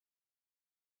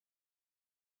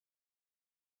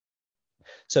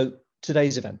So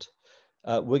today's event,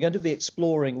 we're going to be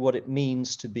exploring what it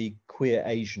means to be queer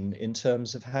Asian in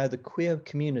terms of how the queer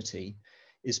community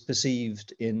is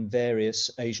perceived in various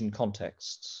Asian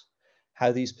contexts,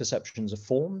 how these perceptions are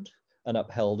formed and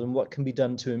upheld, and what can be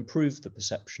done to improve the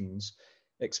perceptions,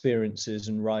 experiences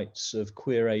and rights of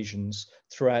queer Asians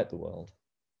throughout the world.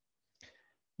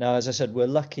 Now, as I said, we're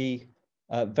lucky,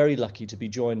 very lucky to be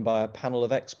joined by a panel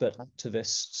of expert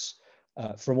activists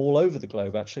from all over the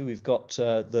globe. Actually, we've got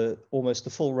almost the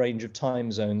full range of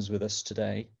time zones with us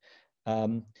today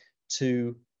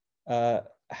to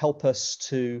help us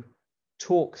to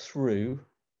talk through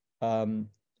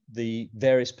the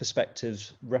various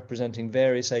perspectives representing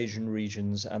various Asian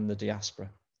regions and the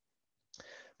diaspora.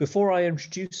 Before I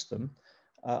introduce them,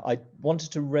 I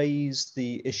wanted to raise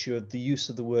the issue of the use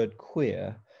of the word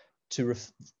queer to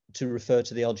refer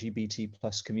to the LGBT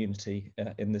plus community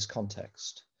in this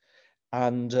context.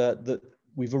 And that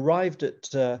we've arrived at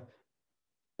the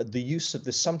use of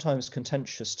this sometimes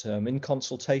contentious term in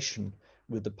consultation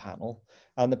with the panel,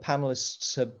 and the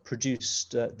panelists have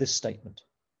produced this statement.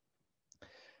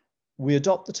 We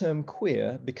adopt the term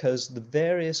queer because the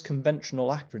various conventional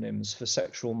acronyms for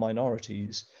sexual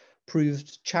minorities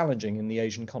proved challenging in the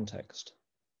Asian context.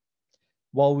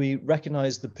 While we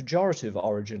recognize the pejorative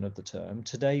origin of the term,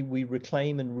 today we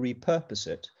reclaim and repurpose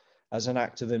it as an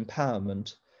act of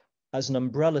empowerment, as an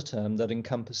umbrella term that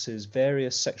encompasses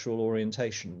various sexual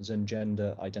orientations and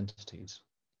gender identities.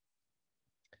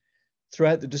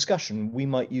 Throughout the discussion, we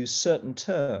might use certain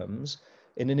terms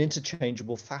in an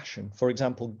interchangeable fashion. For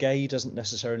example, gay doesn't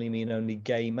necessarily mean only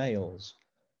gay males.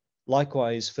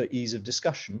 Likewise, for ease of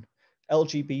discussion,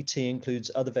 LGBT includes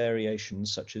other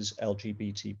variations such as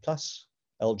LGBT+,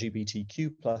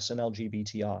 LGBTQ+, and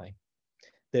LGBTI.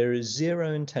 There is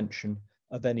zero intention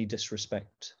of any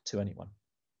disrespect to anyone.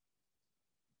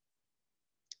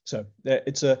 So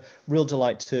it's a real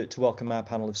delight to welcome our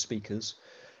panel of speakers.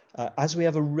 As we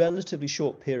have a relatively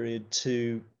short period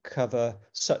to cover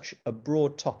such a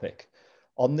broad topic,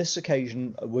 on this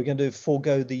occasion, we're going to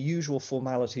forego the usual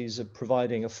formalities of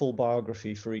providing a full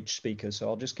biography for each speaker. So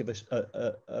I'll just give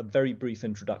a very brief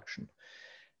introduction.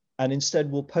 And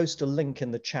instead, we'll post a link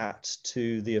in the chat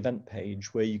to the event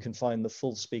page where you can find the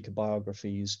full speaker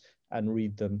biographies and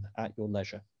read them at your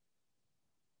leisure.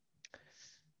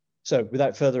 So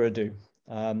without further ado,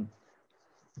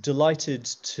 delighted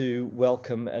to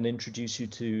welcome and introduce you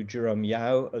to Jerome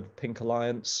Yao of Pink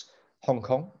Alliance, Hong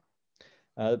Kong.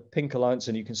 Pink Alliance,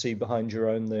 and you can see behind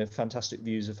Jerome the fantastic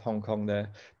views of Hong Kong there.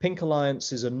 Pink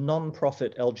Alliance is a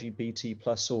non-profit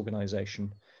LGBT+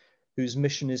 organization whose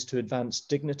mission is to advance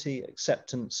dignity,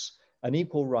 acceptance, and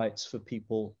equal rights for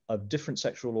people of different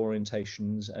sexual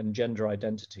orientations and gender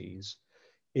identities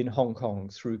in Hong Kong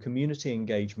through community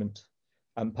engagement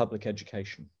and public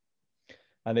education.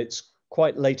 And it's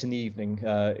quite late in the evening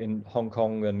in Hong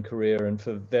Kong and Korea, and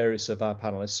for various of our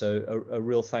panelists. So a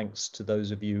real thanks to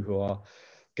those of you who are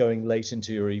going late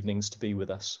into your evenings to be with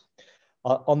us.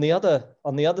 On the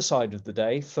other side of the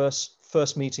day,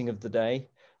 first meeting of the day,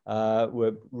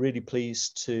 we're really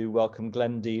pleased to welcome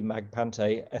Glenn D.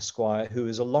 Magpante, Esquire, who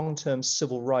is a long-term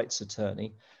civil rights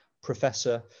attorney,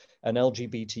 professor, and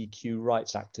LGBTQ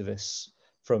rights activist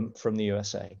from the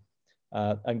USA.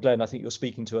 And Glenn, I think you're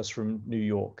speaking to us from New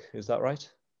York, is that right?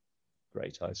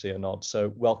 Great, I see a nod.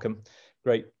 So welcome,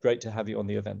 great to have you on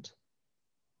the event.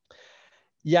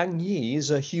 Yang Yi is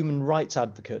a human rights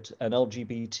advocate and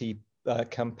LGBT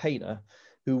campaigner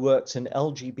who works in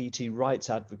LGBT rights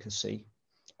advocacy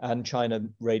and China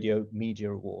Radio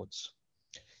Media Awards.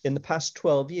 In the past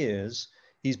 12 years,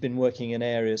 he's been working in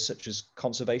areas such as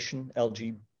conservation,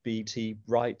 LGBT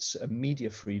rights, and media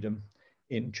freedom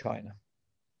in China.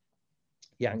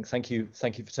 Yang, thank you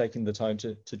for taking the time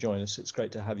to join us. It's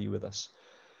great to have you with us.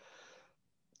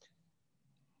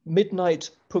 Midnight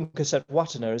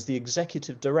Punkasetwatana is the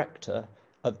executive director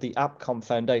of the APCOM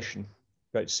Foundation.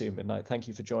 Great to see you, Midnight. Thank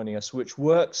you for joining us, which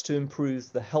works to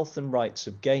improve the health and rights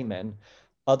of gay men,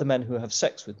 other men who have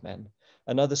sex with men,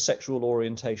 and other sexual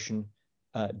orientation,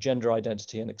 gender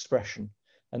identity and expression,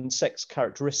 and sex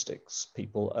characteristics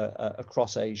people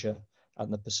across Asia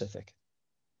and the Pacific.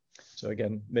 So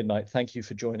again, Midnight, thank you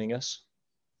for joining us.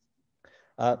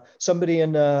 Somebody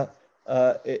in a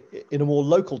more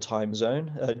local time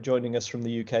zone, joining us from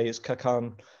the UK is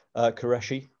Kakan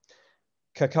Qureshi.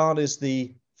 Kakan is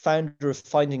the founder of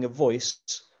Finding a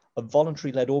Voice, a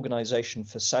voluntary-led organization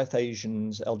for South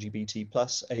Asians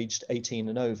LGBT+, aged 18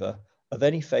 and over, of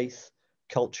any faith,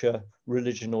 culture,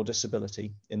 religion, or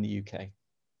disability in the UK.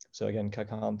 So again,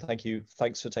 Kakan, thank you.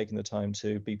 Thanks for taking the time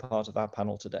to be part of our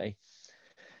panel today.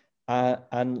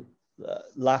 And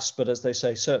last, but as they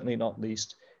say, certainly not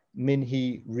least, Min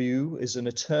Hee Ryu is an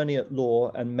attorney at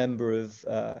law and member of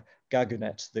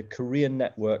Gagunet, the Korean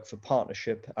Network for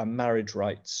Partnership and Marriage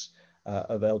Rights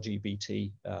of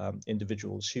LGBT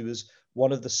individuals. She was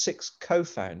one of the 6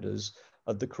 co-founders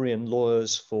of the Korean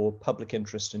Lawyers for Public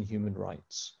Interest and Human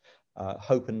Rights,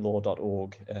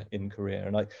 hopeandlaw.org in Korea.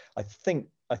 And I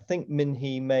think Min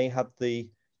Hee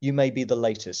you may be the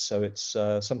latest, so it's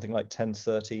something like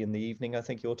 10:30 in the evening, I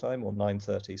think, your time, or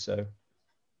 9:30. So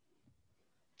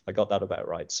I got that about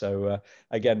right. So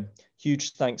again,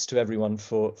 huge thanks to everyone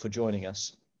for joining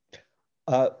us.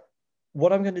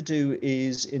 What I'm going to do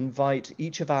is invite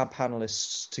each of our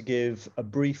panelists to give a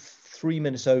brief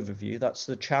 3-minute overview. That's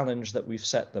the challenge that we've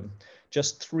set them.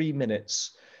 Just 3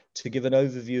 minutes to give an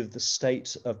overview of the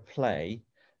state of play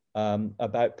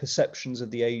about perceptions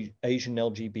of the Asian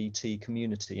LGBT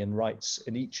community and rights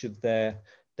in each of their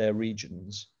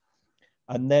regions.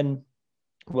 And then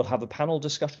we'll have a panel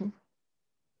discussion.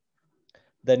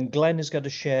 Then Glenn is going to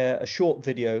share a short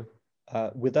video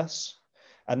with us,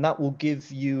 and that will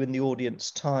give you in the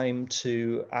audience time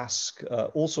to ask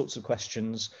all sorts of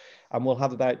questions. And we'll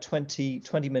have about 20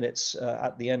 minutes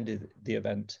at the end of the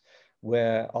event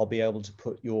where I'll be able to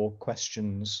put your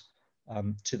questions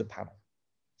to the panel.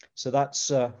 So that's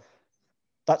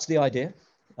the idea.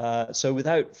 So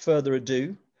without further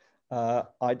ado,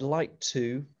 I'd like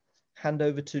to hand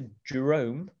over to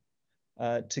Jerome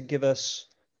to give us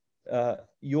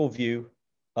your view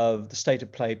of the state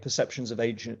of play, perceptions of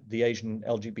the Asian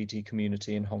LGBT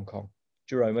community in Hong Kong.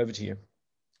 Jerome, over to you.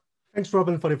 Thanks,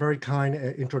 Robin, for the very kind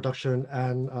introduction,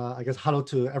 and I guess hello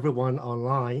to everyone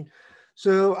online.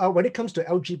 So when it comes to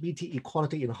LGBT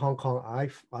equality in Hong Kong,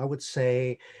 I would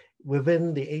say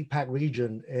within the APAC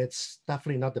region, it's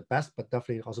definitely not the best, but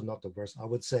definitely also not the worst. I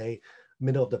would say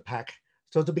middle of the pack.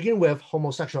 So to begin with,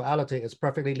 homosexuality is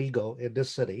perfectly legal in this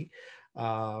city.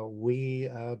 We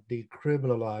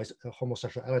decriminalized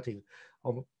homosexuality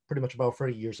pretty much about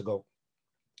 30 years ago.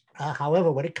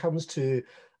 However, when it comes to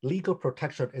legal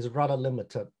protection, is rather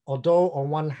limited. Although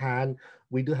on one hand,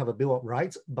 we do have a Bill of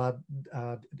Rights, but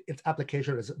its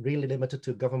application is really limited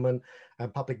to government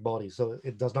and public bodies. So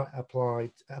it does not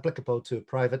applicable to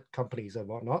private companies and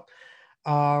whatnot.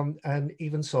 And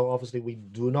even so, obviously, we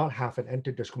do not have an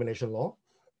anti-discrimination law.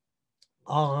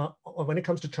 When it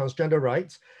comes to transgender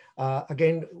rights,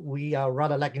 again, we are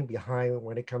rather lagging behind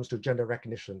when it comes to gender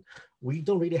recognition. We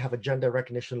don't really have a gender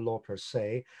recognition law per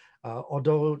se,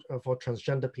 although for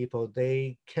transgender people,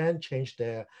 they can change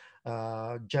their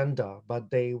gender, but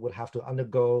they would have to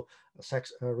undergo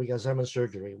sex reassignment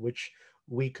surgery, which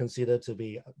we consider to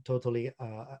be totally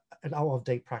an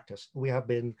out-of-date practice. We have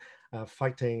been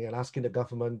fighting and asking the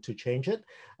government to change it.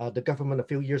 The government a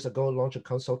few years ago launched a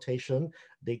consultation.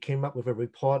 They came up with a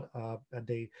report and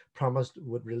they promised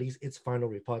would release its final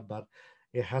report, but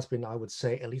it has been, I would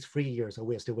say, at least 3 years, and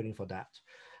we are still waiting for that.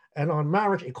 And on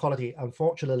marriage equality,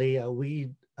 unfortunately,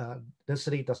 this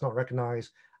city does not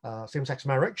recognize same-sex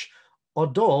marriage,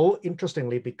 although,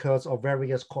 interestingly, because of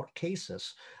various court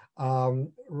cases,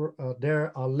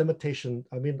 there are limitations.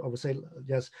 I mean, I would say,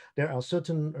 yes, there are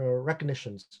certain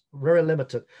recognitions, very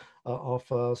limited, of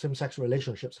same-sex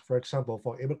relationships. For example,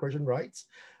 for immigration rights,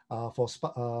 for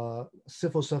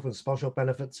civil servant spousal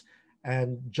benefits,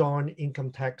 and joint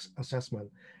income tax assessment.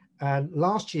 And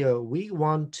last year, we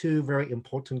won 2 very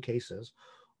important cases.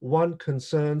 One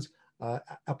concerns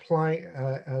applying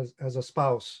as a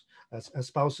spouse, as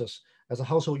spouses, as a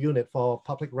household unit for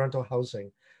public rental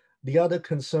housing. The other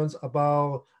concerns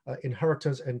about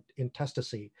inheritance and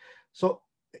intestacy. So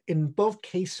in both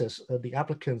cases, the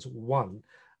applicants won,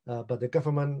 but the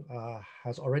government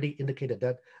has already indicated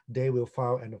that they will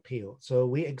file an appeal. So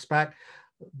we expect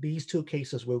these 2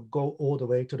 cases will go all the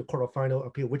way to the Court of Final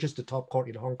Appeal, which is the top court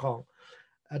in Hong Kong.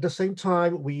 At the same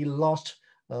time, we lost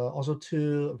also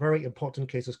 2 very important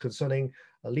cases concerning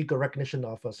legal recognition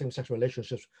of same-sex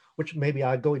relationships, which maybe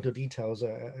I'll go into details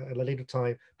at a later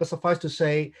time. But suffice to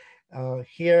say,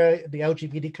 here, the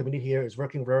LGBT community here is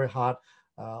working very hard,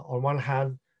 on one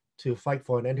hand, to fight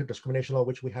for an anti-discrimination law,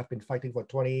 which we have been fighting for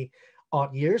 20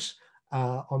 odd years.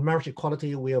 On marriage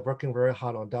equality, we are working very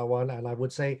hard on that one. And I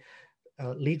would say,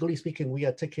 legally speaking, we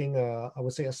are taking, I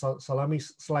would say, a salami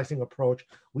slicing approach.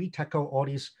 We tackle all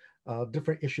these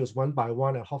different issues one by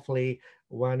one, and hopefully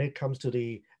when it comes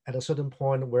to at a certain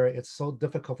point where it's so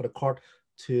difficult for the court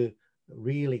to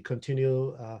really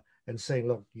continue and saying,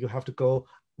 look, you have to go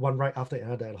one right after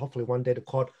another, and hopefully one day the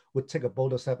court would take a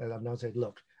bolder step and announce it,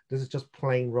 look, this is just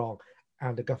plain wrong,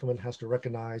 and the government has to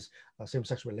recognize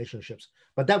same-sex relationships.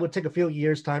 But that would take a few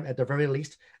years' time at the very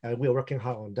least, and we're working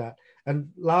hard on that. And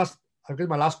I guess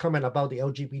my last comment about the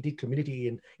LGBT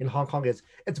community in Hong Kong is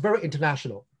it's very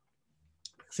international.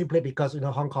 simply because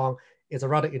Hong Kong is a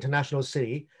rather international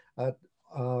city.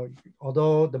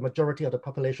 Although the majority of the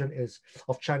population is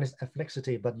of Chinese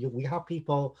ethnicity, but we have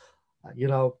people,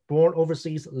 born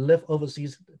overseas, live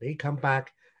overseas, they come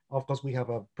back. Of course, we have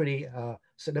a pretty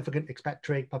significant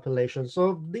expatriate population.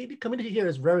 So the community here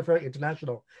is very, very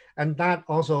international. And that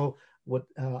also would,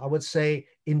 I would say,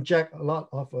 inject a lot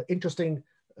of interesting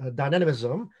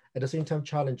dynamism, at the same time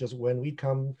challenges when we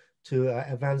come to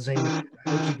advancing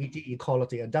LGBT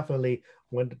equality. And definitely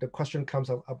when the question comes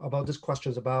up about these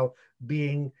questions about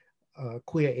being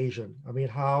queer Asian, I mean,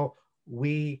 how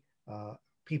we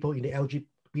people in the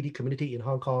LGBT community in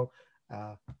Hong Kong,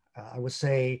 I would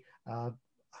say,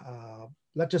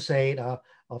 let's just say,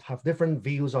 have different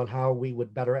views on how we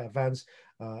would better advance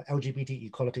LGBT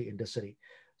equality in the city.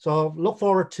 So look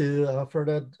forward to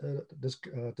further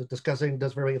discussing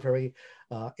this very, very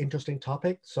interesting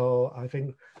topic. So I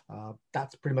think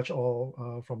that's pretty much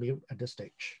all from me at this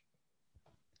stage.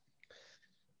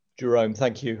 Jerome,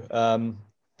 thank you.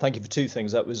 Thank you for two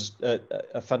things. That was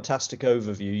a fantastic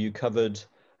overview. You covered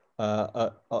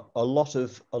a lot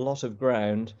of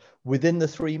ground within the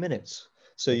 3 minutes.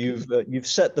 So you've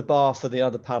set the bar for the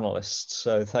other panelists.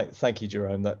 So thank you,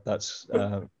 Jerome. That's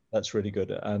really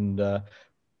good, and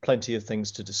plenty of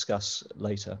things to discuss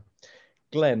later.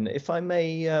 Glenn, if I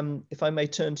may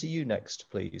turn to you next,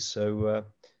 please. So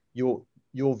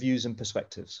your views and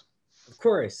perspectives. Of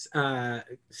course.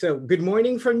 So good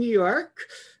morning from New York.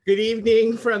 Good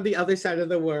evening from the other side of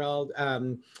the world.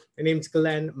 My name's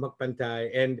Glenn Mukbantai,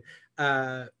 and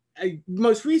I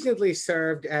most recently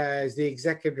served as the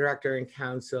Executive Director and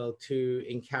Counsel to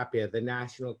INCAPIA, the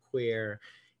National Queer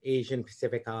Asian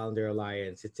Pacific Islander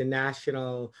Alliance. It's a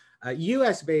national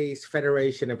US-based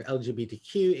federation of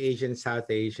LGBTQ Asian,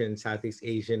 South Asian, Southeast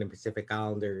Asian, and Pacific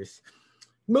Islanders.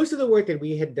 Most of the work that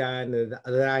we had done,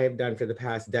 that I have done for the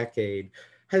past decade,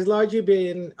 has largely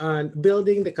been on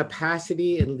building the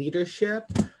capacity and leadership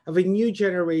of a new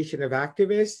generation of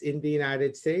activists in the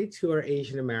United States who are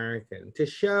Asian American, to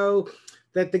show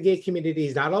that the gay community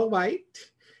is not all white,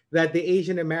 that the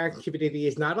Asian American community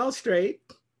is not all straight,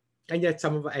 and yet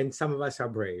some of us are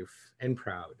brave and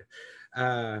proud.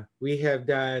 We have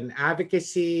done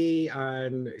advocacy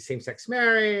on same-sex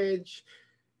marriage,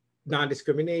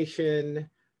 non-discrimination,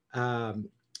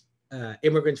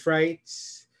 immigrants'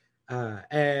 rights,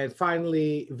 and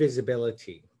finally,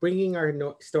 visibility, bringing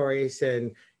our stories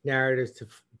and narratives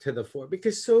to the fore.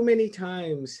 Because so many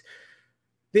times,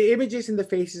 the images and the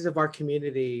faces of our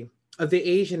community, of the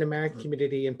Asian American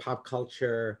community in pop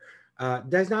culture,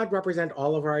 does not represent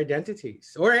all of our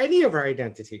identities or any of our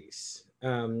identities.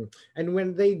 And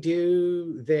when they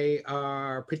do, they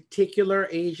are particular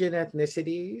Asian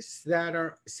ethnicities that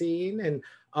are seen and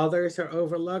others are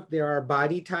overlooked. There are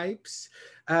body types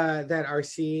that are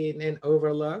seen and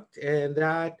overlooked, and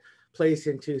that plays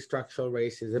into structural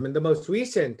racism. And the most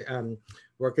recent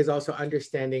work is also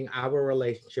understanding our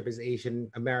relationship as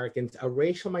Asian Americans, a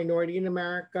racial minority in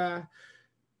America,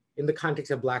 in the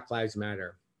context of Black Lives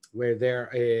Matter, where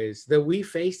we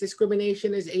face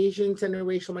discrimination as Asians and a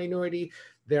racial minority.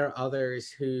 There are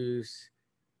others whose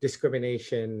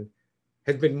discrimination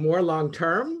has been more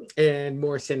long-term and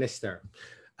more sinister.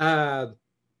 Gong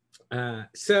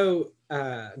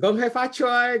Hei Fa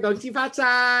Choi, Gong Ti Fa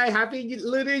Tsai, Happy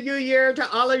Lunar New Year to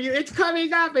all of you. It's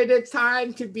coming up and it's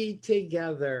time to be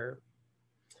together.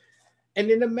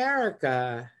 And in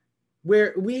America,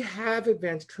 where we have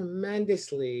advanced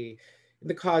tremendously in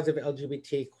the cause of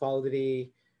LGBT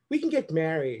equality, we can get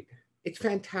married. It's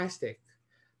fantastic.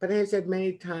 But I have said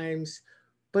many times,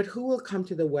 but who will come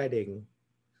to the wedding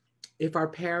if our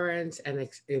parents and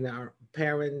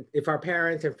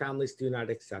families do not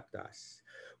accept us?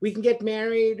 We can get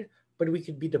married, but we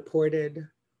could be deported,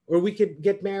 or we could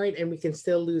get married and we can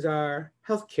still lose our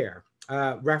healthcare.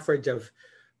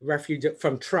 Refuge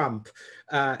from Trump.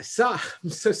 So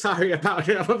I'm so sorry about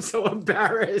it. I'm so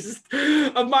embarrassed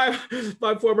of my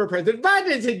former president, but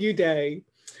it's a new day.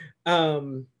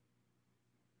 The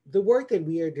work that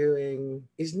we are doing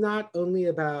is not only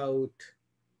about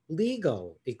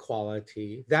legal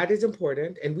equality, that is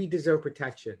important, and we deserve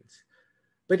protections,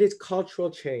 but it's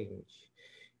cultural change.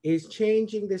 Is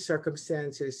changing the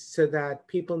circumstances so that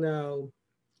people know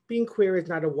being queer is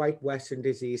not a white Western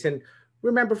disease. And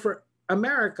remember, for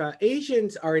America,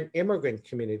 Asians are an immigrant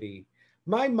community.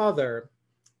 My mother,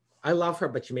 I love her,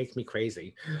 but she makes me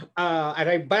crazy. But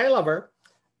I love her,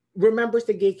 remembers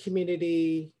the gay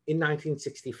community in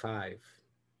 1965.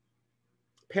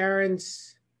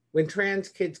 Parents, when trans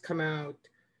kids come out,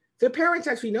 their parents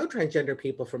actually know transgender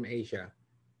people from Asia.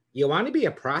 You want to be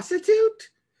a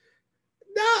prostitute?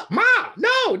 No, Ma,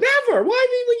 no, never.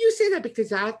 Why would you say that? Because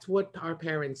that's what our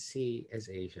parents see as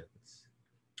Asians,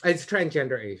 as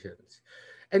transgender Asians.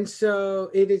 And so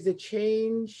it is a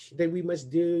change that we must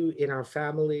do in our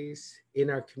families, in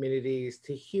our communities,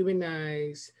 to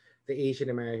humanize the Asian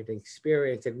American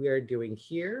experience that we are doing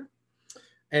here.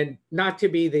 And not to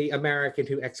be the American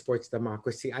who exports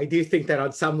democracy. I do think that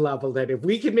on some level that if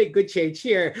we can make good change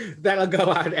here, that'll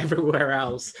go out everywhere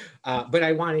else. But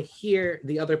I want to hear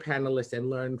the other panelists and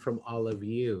learn from all of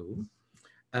you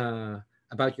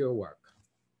about your work.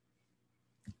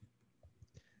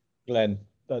 Glenn,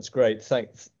 that's great.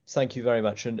 Thank you very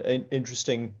much. And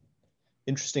interesting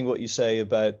what you say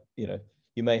about,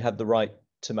 you may have the right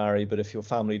to marry, but if your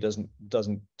family doesn't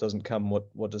come,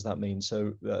 what does that mean?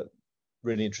 So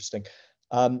really interesting.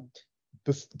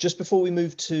 Just before we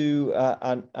move to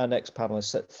our next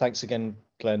panelist, thanks again,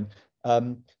 Glenn.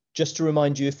 Just to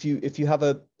remind you, if you have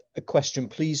a question,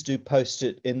 please do post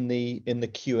it in the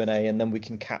Q&A, and then we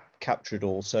can capture it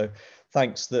all. So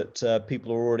thanks that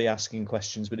people are already asking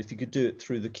questions, but if you could do it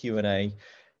through the Q&A,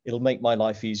 it'll make my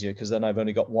life easier, because then I've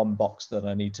only got one box that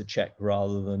I need to check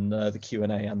rather than the Q&A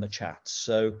and the chat.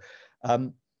 So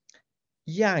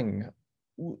Yang,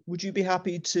 would you be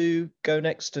happy to go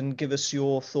next and give us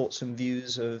your thoughts and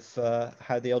views of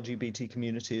how the LGBT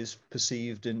community is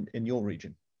perceived in your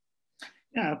region?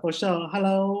 Yeah, for sure.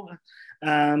 Hello,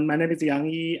 my name is Yang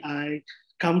Yi. I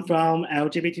come from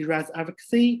LGBT rights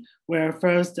advocacy, where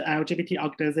first LGBT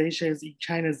organizations in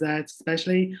China that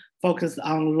especially focus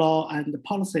on law and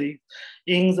policy.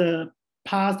 In the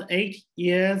past 8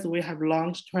 years, we have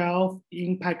launched 12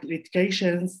 impact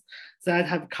litigations that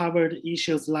have covered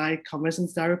issues like conversion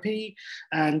therapy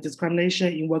and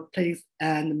discrimination in workplace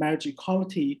and marriage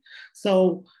equality.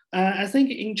 So I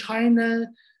think in China,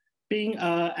 being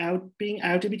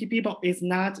LGBT people is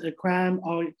not a crime,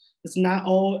 or it's not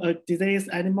all a disease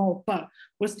anymore, but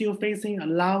we're still facing a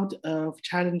lot of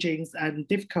challenges and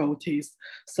difficulties.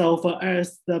 So for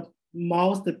us, the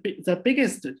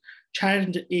biggest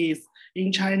challenge is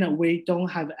in China, we don't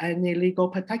have any legal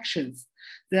protections.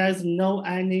 There's no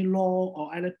any law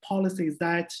or any policies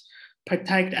that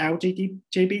protect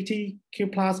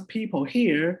LGBTQ plus people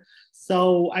here.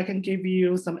 So I can give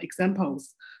you some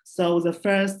examples. So the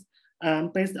first,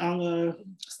 based on a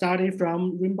study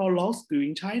from Rainbow Law School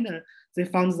in China, they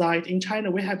found that in China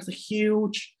we have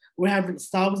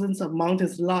thousands of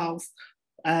mountains laws,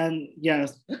 and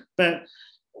yes, but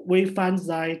we found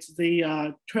that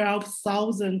the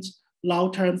 12,000 law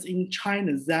terms in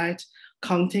China that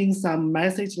contain some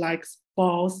message like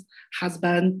spouse,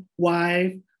 husband,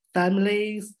 wife,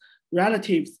 families,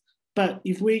 relatives. But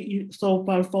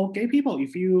for gay people,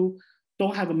 if you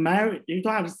don't have a marriage, you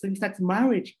don't have same-sex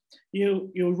marriage,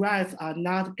 your rights are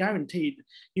not guaranteed.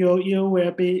 You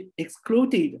will be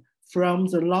excluded from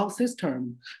the law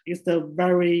system. It's the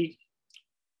very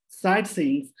sad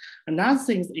thing. Another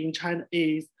thing in China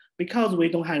is because we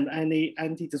don't have any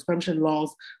anti-discrimination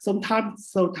laws,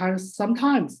 sometimes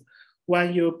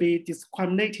when you'll be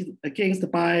discriminated against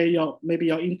by maybe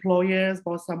your employers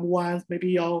or someone, maybe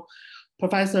your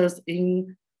professors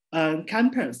in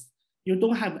campus, you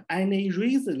don't have any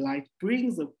reason like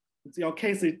bring your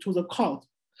case to the court.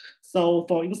 So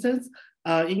for instance,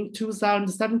 in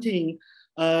 2017,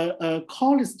 a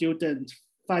college student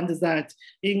found that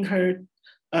in her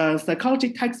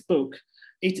psychology textbook,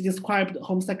 it described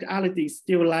homosexuality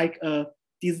still like a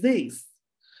disease.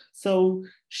 So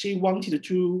she wanted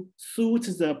to sue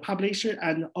the publisher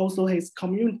and also his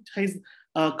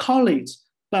college,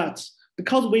 but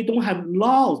because we don't have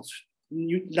laws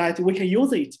that we can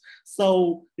use it,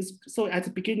 so at the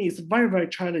beginning it's very, very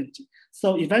challenging.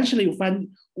 So eventually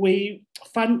we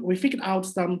figured out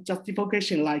some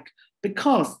justification, like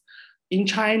because in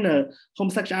China,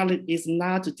 homosexuality is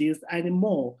not this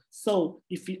anymore. So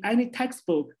if any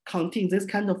textbook contains this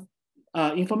kind of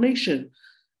information,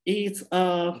 it's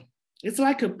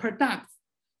like a product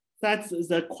that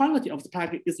the quality of the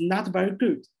product is not very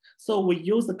good. So we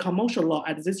use the commercial law,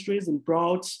 and this reason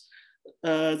brought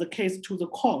the case to the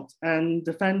court, and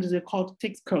the court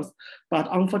takes course. But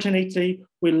unfortunately,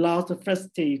 we lost the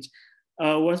first stage.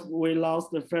 We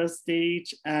lost the first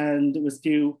stage, and we're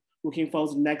still looking for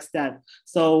the next step.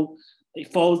 So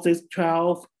for these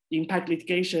 12 impact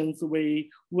litigations,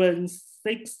 we won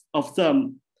 6 of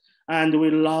them, and we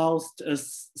lost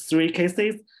 3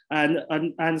 cases,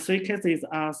 and 3 cases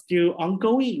are still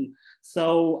ongoing.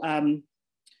 So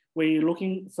we're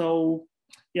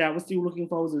still looking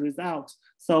for the result.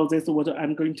 So this is what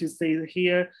I'm going to say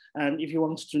here. And if you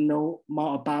want to know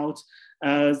more about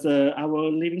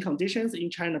our living conditions in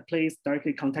China, please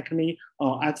directly contact me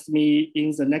or ask me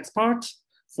in the next part.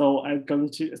 So I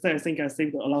think I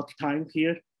saved a lot of time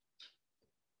here.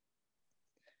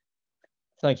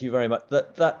 Thank you very much.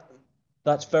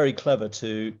 That's very clever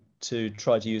to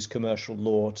try to use commercial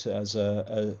law as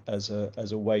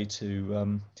a way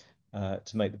to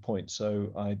make the point.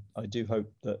 So I do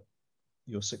hope that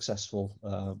you're successful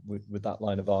with that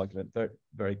line of argument.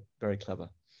 Very clever.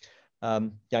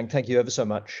 Yang, thank you ever so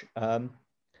much.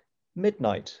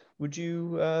 Midnight, would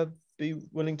you be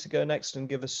willing to go next and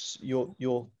give us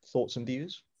your thoughts and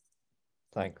views?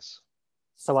 Thanks.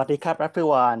 Sawadee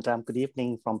everyone. Good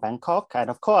evening from Bangkok. And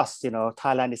of course,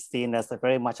 Thailand is seen as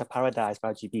very much a paradise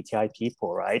for LGBTI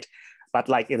people, right? But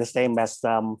like in the same as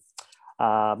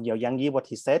Yang Yi, what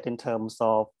he said in terms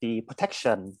of the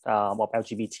protection of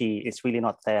LGBT is really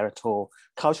not there at all.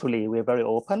 Culturally, we're very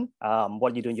open.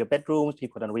 What you do in your bedrooms,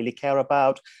 people don't really care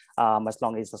about, as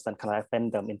long as it doesn't kind of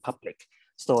offend them in public.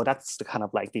 So that's the kind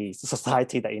of like the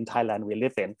society that in Thailand we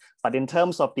live in. But in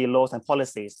terms of the laws and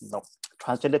policies,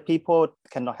 transgender people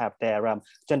cannot have their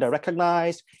gender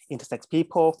recognized, intersex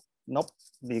people, nope,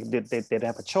 they don't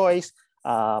have a choice.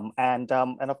 And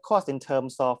of course, in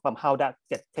terms of how that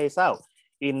plays out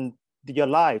in your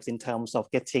lives in terms of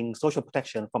getting social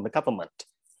protection from the government.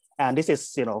 And this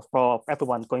is, for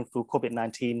everyone going through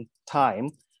COVID-19 time,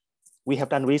 we have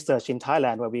done research in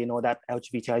Thailand where we know that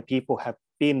LGBTI people have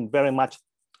been very much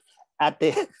at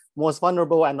the most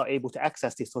vulnerable and not able to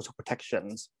access these social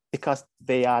protections because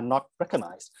they are not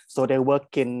recognized. So they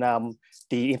work in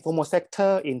the informal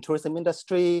sector, in tourism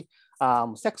industry,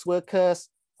 sex workers,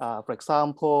 for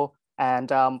example,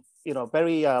 and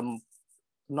very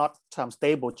not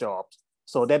stable jobs.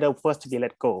 So they're the first to be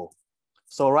let go.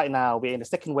 So right now we're in the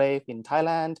second wave in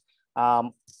Thailand,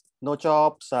 no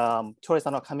jobs, tourists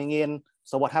are not coming in.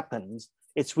 So what happens?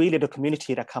 It's really the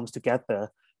community that comes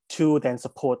together to then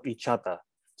support each other.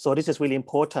 So this is really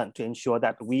important to ensure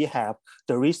that we have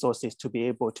the resources to be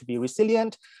able to be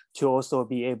resilient, to also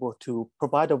be able to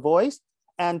provide a voice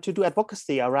and to do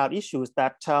advocacy around issues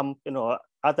that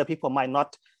other people might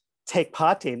not take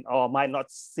part in or might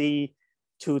not see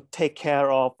to take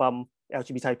care of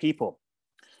LGBTI people.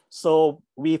 So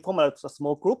we form a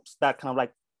small groups that kind of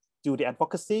like do the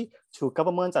advocacy to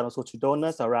governments and also to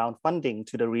donors around funding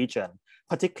to the region,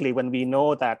 particularly when we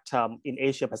know that in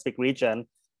Asia Pacific region,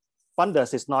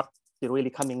 funders is not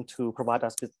really coming to provide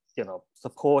us with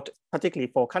support,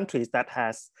 particularly for countries that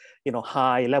has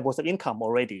high levels of income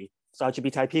already. So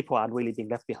LGBTI people are really being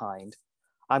left behind.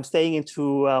 I'm staying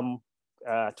into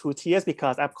 2 tiers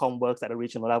because APCOM works at a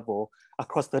regional level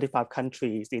across 35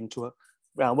 countries into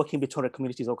working with 200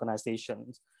 communities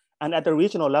organizations. And at the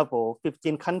regional level,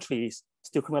 15 countries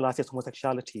still criminalize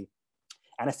homosexuality.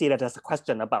 And I see that as a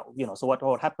question about, so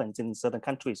what happens in certain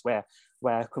countries where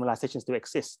criminalizations do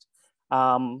exist.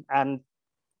 But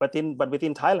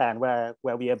within Thailand, where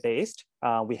we are based,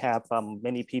 we have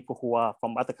many people who are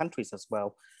from other countries as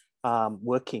well,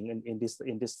 working in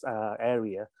this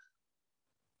area.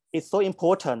 It's so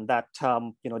important that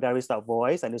there is a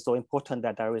voice, and it's so important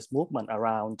that there is movement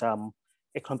around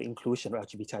economic inclusion of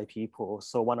LGBTI people.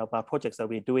 So one of our projects that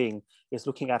we're doing is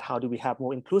looking at how do we have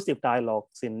more inclusive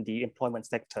dialogues in the employment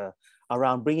sector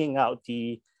around bringing out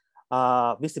the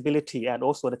visibility and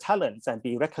also the talents and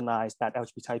be recognized that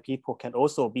LGBTI people can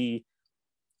also be,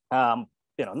 not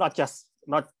just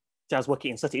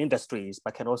working in certain industries,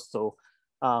 but can also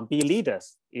be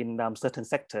leaders in certain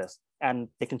sectors, and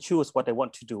they can choose what they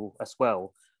want to do as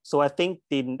well. So I think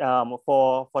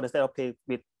for the state of play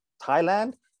with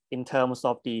Thailand, in terms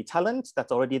of the talents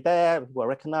that's already there, who are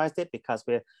recognized it because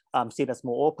we're seen as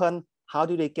more open, how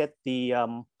do they get the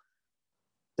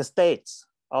states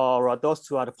or those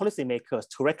who are the policymakers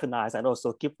to recognize and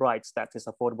also give rights that is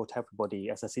affordable to everybody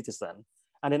as a citizen?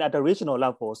 And then at the regional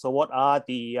level, so what are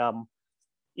the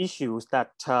issues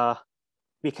that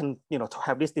we can, to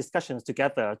have these discussions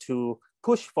together to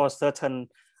push for certain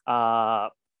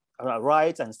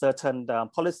rights and certain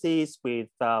policies with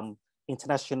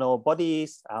international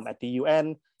bodies at the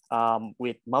UN,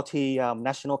 with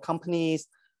multinational companies.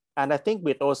 And I think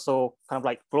with also kind of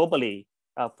like globally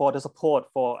for the support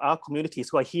for our communities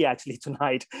who are here actually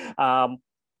tonight,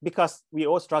 because we're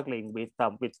all struggling with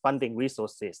funding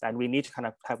resources, and we need to kind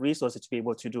of have resources to be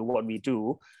able to do what we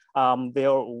do.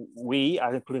 We,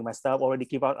 including myself, already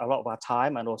give out a lot of our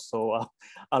time and also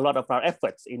a lot of our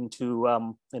efforts into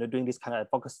doing this kind of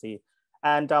advocacy.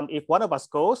 And if one of us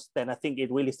goes, then I think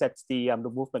it really sets the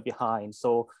movement behind.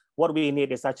 So what we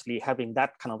need is actually having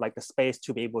that kind of like the space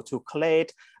to be able to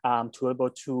collate, to be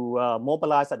able to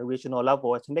mobilize at the regional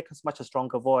level to make us much a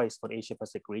stronger voice for the Asia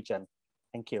Pacific region.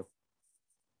 Thank you.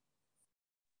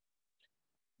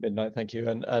 Midnight, thank you.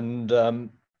 And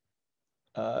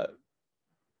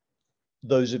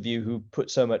those of you who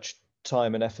put so much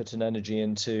time and effort and energy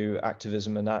into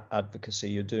activism and advocacy.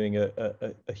 You're doing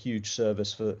a huge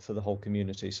service for the whole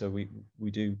community. So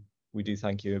we do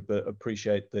thank you, but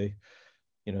appreciate the,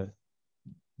 you know,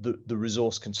 the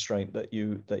resource constraint that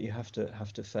you have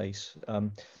to face.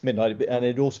 Midnight, and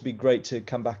it'd also be great to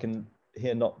come back and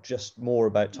hear not just more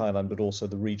about Thailand, but also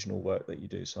the regional work that you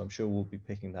do. So I'm sure we'll be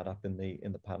picking that up in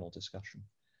the panel discussion.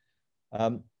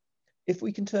 If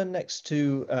we can turn next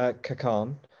to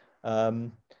Kakan,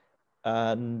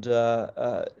 and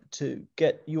to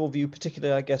get your view,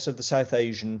 particularly, I guess, of the South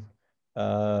Asian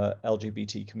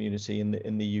LGBT community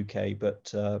in the UK,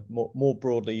 but more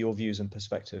broadly, your views and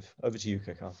perspective. Over to you,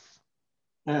 Kakan.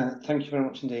 Thank you very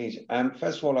much indeed.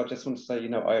 First of all, I just want to say, you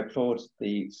know, I applaud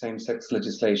the same-sex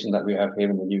legislation that we have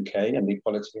here in the UK and the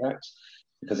Equality Act,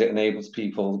 because it enables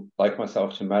people like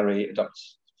myself to marry, adopt,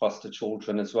 foster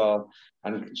children as well,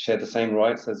 and share the same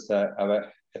rights as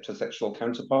our heterosexual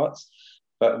counterparts.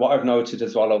 But what I've noted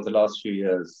as well over the last few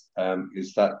years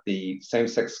is that the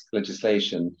same-sex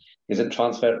legislation isn't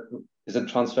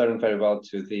transferring very well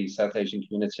to the South Asian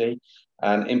community.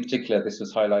 And in particular, this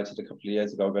was highlighted a couple of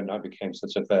years ago when I became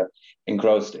sort of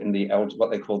engrossed in the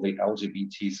what they call the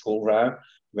LGBT school row,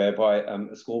 whereby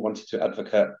a school wanted to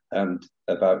advocate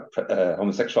about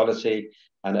homosexuality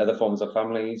and other forms of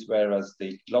families, whereas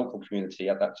the local community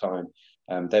at that time,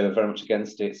 they were very much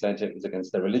against it, said it was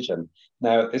against their religion.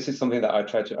 Now, this is something that I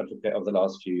tried to advocate over the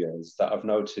last few years, that I've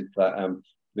noted that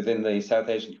within the South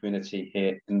Asian community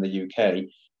here in the UK,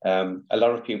 a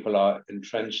lot of people are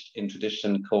entrenched in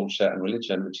tradition, culture, and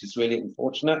religion, which is really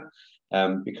unfortunate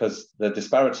because the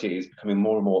disparity is becoming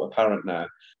more and more apparent now.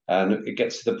 And it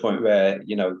gets to the point where,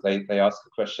 you know, they ask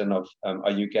the question of,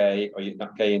 are you gay? Are you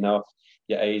not gay enough?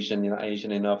 You're Asian, you're not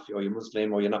Asian enough, or you're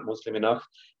Muslim, or you're not Muslim enough.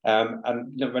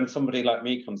 And you know, when somebody like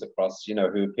me comes across, you know,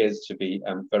 who appears to be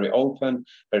very open,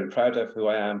 very proud of who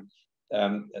I am,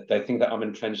 they think that I'm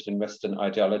entrenched in Western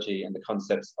ideology, and the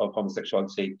concepts of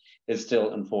homosexuality is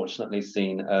still unfortunately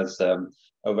seen as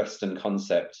a Western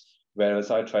concept.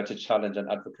 Whereas I try to challenge and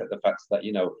advocate the fact that,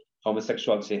 you know,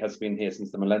 homosexuality has been here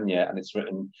since the millennia, and it's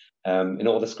written in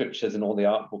all the scriptures and all the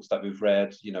art books that we've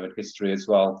read, you know, in history as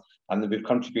well. And we've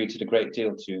contributed a great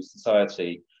deal to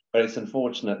society. But it's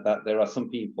unfortunate that there are some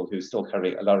people who still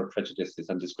carry a lot of prejudices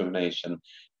and discrimination.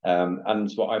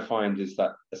 And what I find is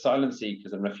that asylum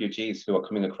seekers and refugees who are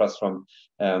coming across from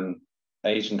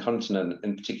Asian continent,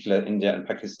 in particular India and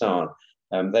Pakistan,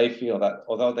 they feel that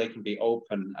although they can be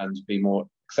open and be more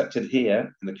accepted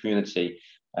here in the community,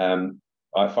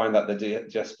 I find that the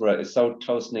diaspora is so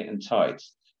close-knit and tight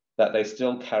that they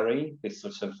still carry this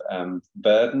sort of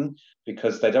burden,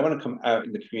 because they don't want to come out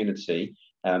in the community,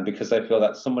 because they feel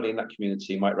that somebody in that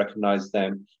community might recognize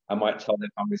them and might tell their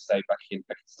family, say, back in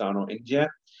Pakistan or India.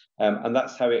 And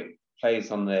that's how it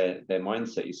plays on their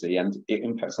mindset, you see, and it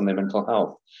impacts on their mental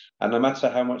health. And no matter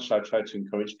how much I try to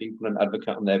encourage people and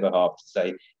advocate on their behalf to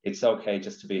say, it's okay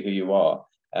just to be who you are,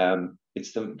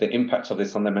 it's the impact of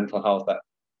this on their mental health that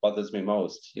bothers me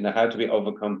most. You know, how do we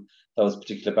overcome those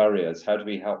particular barriers? How do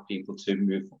we help people to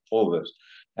move forward?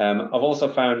 I've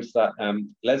also found that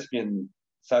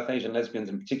South Asian lesbians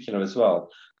in particular as well,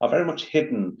 are very much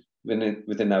hidden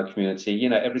within our community. You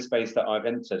know, every space that I've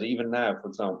entered, even now, for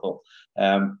example,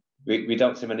 we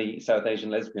don't see many South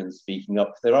Asian lesbians speaking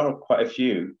up. There are quite a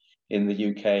few in the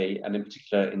UK and in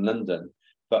particular in London,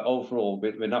 but overall,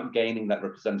 we're not gaining that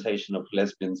representation of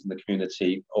lesbians in the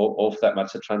community, or for that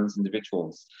matter, trans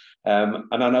individuals. And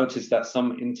I noticed that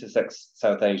some intersex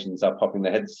South Asians are popping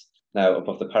their heads now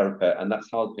above the parapet, and that's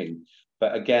helping.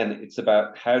 But again, it's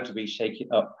about how do we shake it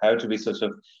up? How do we sort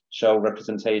of show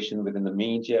representation within the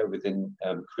media, within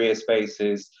queer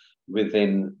spaces,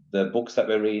 within the books that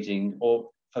we're reading, or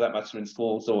for that matter in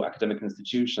schools or academic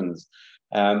institutions?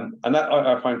 And that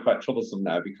I find quite troublesome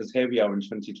now, because here we are in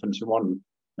 2021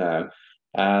 now.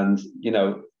 And, you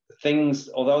know, things,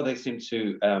 although they seem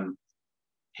to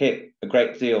hit a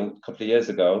great deal a couple of years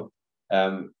ago,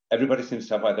 everybody seems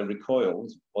to have either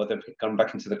recoiled or they've gone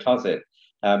back into the closet.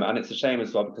 And it's a shame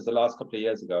as well, because the last couple of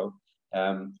years ago,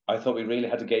 I thought we really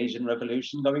had a Gaysian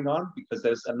revolution going on, because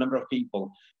there's a number of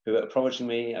people who are approaching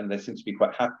me and they seem to be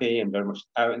quite happy and very much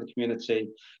out in the community,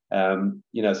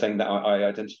 you know, saying that I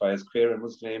identify as queer and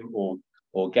Muslim,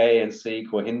 or gay and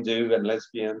Sikh, or Hindu and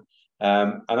lesbian.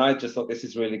 And I just thought this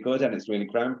is really good and it's really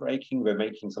groundbreaking. We're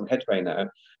making some headway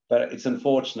now, but it's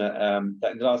unfortunate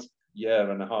that in the last year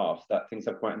and a half that things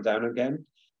have quietened down again.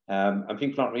 And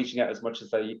people aren't reaching out as much as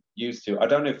they used to. I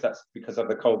don't know if that's because of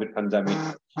the COVID pandemic,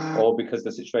 or because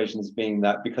the situation is being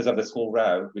that because of the school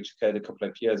row, which occurred a couple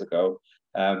of years ago,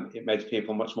 it made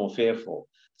people much more fearful.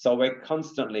 So we're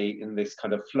constantly in this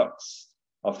kind of flux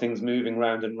of things moving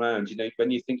round and round. You know,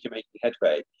 when you think you're making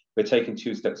headway, we're taking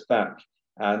 2 steps back.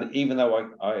 And even though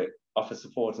I offer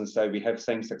support and say we have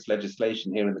same-sex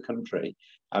legislation here in the country,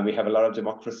 and we have a lot of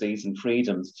democracies and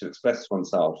freedoms to express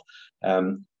oneself,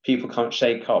 people can't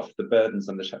shake off the burdens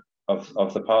and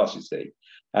of the past, you see.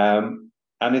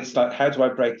 And it's like, how do I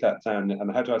break that down,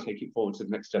 and how do I take it forward to the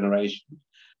next generation?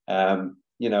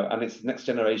 You know, and it's the next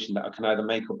generation that can either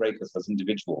make or break us as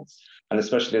individuals, and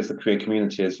especially as the queer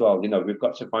community as well. You know, we've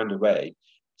got to find a way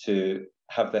to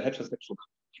have the heterosexual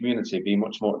community be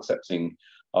much more accepting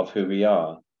of who we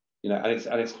are. You know,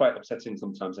 and it's quite upsetting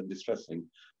sometimes and distressing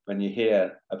when you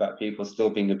hear about people still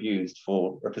being abused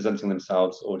for representing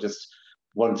themselves or just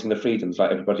wanting the freedoms like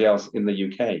everybody else in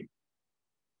the UK.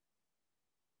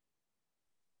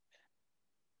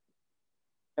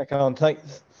 Khan,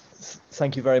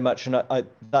 thank you very much, and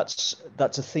that's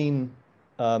a theme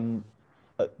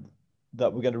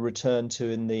that we're going to return to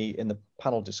in the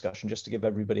panel discussion. Just to give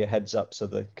everybody a heads up, so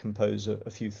they can pose a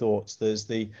few thoughts. There's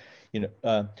the, you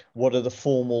know, what are the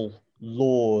formal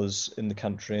laws in the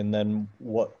country, and then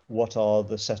what are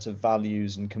the set of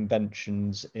values and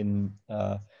conventions in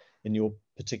your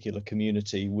particular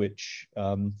community, which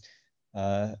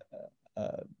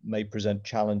may present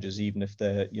challenges, even if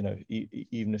there, you know,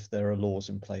 even if there are laws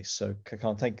in place. So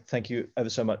Khan, thank you ever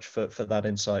so much for that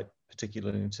insight,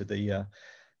 particularly into the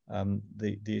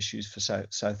issues for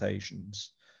South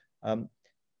Asians. And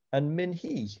Min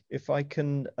Hee, if I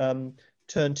can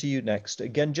turn to you next.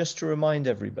 Again, just to remind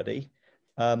everybody,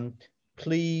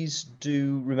 please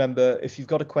do remember, if you've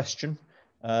got a question,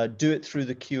 do it through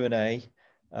the Q&A.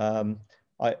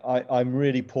 I'm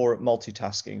really poor at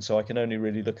multitasking, so I can only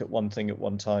really look at one thing at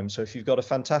one time. So if you've got a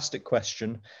fantastic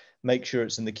question, make sure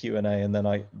it's in the Q&A, and then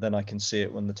I can see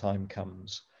it when the time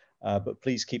comes. But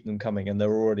please keep them coming, and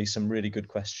there are already some really good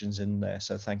questions in there,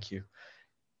 so thank you.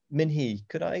 Min Hee,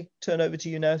 could I turn over to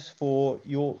you now for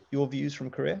your views from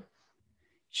Korea?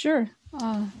 Sure.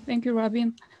 Thank you,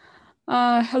 Robin.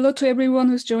 Hello to everyone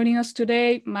who's joining us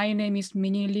today. My name is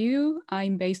Min-hee Liu.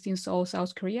 I'm based in Seoul,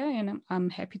 South Korea, and I'm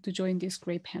happy to join this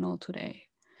great panel today.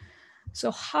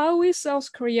 So how is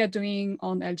South Korea doing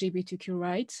on LGBTQ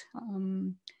rights?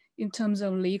 In terms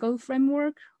of legal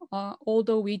framework,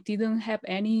 although we didn't have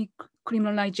any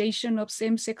criminalization of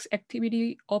same-sex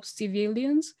activity of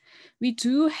civilians, we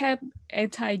do have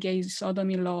anti-gay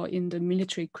sodomy law in the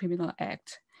Military Criminal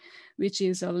Act, which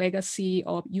is a legacy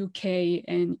of UK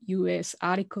and US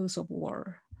articles of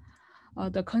war.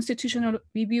 The constitutional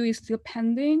review is still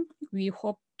pending. We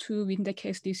hope to win the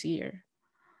case this year.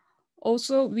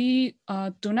 Also, we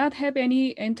do not have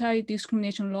any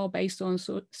anti-discrimination law based on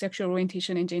sexual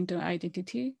orientation and gender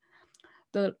identity.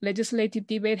 The legislative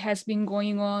debate has been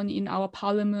going on in our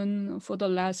parliament for the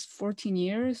last 14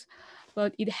 years,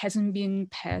 but it hasn't been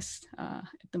passed at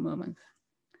the moment.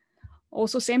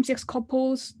 Also, same-sex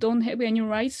couples don't have any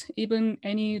rights, even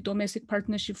any domestic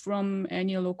partnership from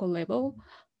any local level.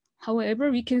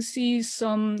 However, we can see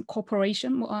some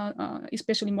corporation,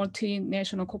 especially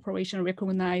multinational corporation,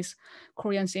 recognize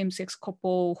Korean same-sex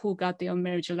couple who got their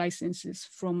marriage licenses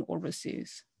from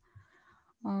overseas.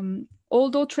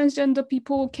 Although transgender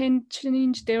people can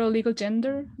change their legal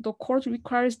gender, the court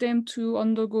requires them to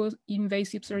undergo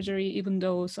invasive surgery, even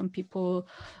though some people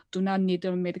do not need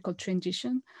a medical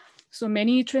transition. So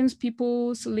many trans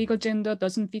people's legal gender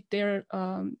doesn't fit their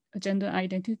gender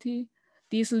identity.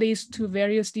 This leads to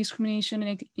various discrimination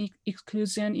and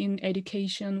exclusion in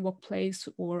education, workplace,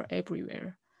 or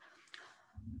everywhere.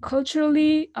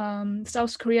 Culturally,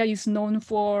 South Korea is known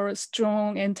for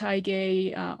strong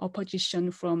anti-gay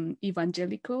opposition from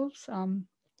evangelicals.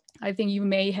 I think you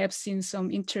may have seen some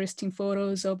interesting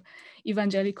photos of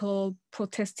evangelical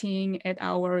protesting at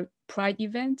our Pride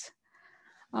event.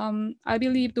 I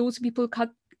believe those people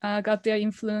got their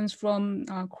influence from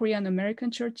Korean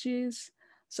American churches,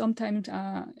 sometimes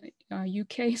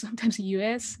UK, sometimes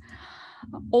US.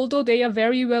 Although they are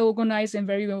very well organized and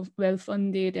very well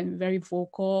funded and very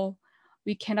vocal,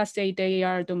 we cannot say they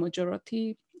are the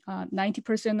majority.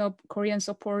 90% of Koreans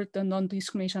support the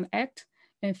Non-Discrimination Act,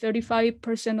 and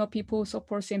 35% of people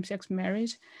support same-sex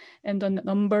marriage, and the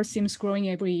number seems growing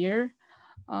every year.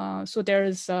 So there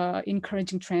is an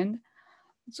encouraging trend.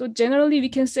 So generally, we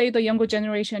can say the younger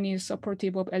generation is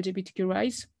supportive of LGBTQ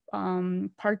rights,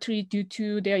 partly due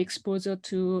to their exposure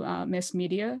to mass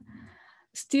media.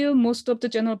 Still, most of the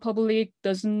general public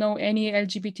doesn't know any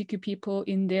LGBTQ people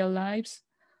in their lives.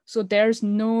 So there's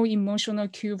no emotional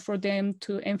cue for them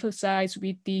to emphasize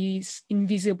with this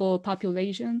invisible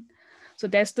population. So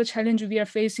that's the challenge we are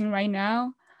facing right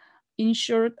now. in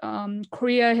short,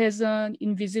 Korea has an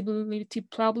invisibility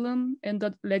problem and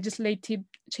the legislative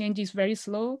change is very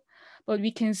slow, but we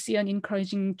can see an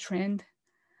encouraging trend.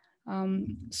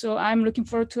 So I'm looking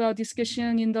forward to our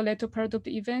discussion in the later part of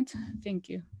the event. Thank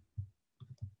you.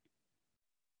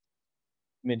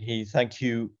 Min-hee, thank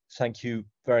you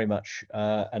very much.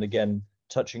 And again,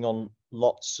 touching on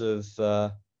lots of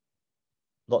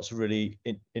really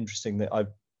interesting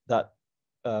that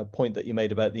point that you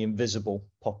made about the invisible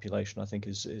population, I think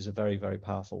is a very, very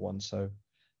powerful one. So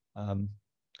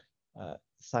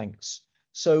thanks.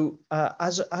 So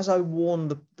as I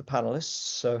warned the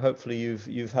panelists, so hopefully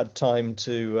you've had time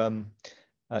to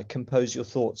compose your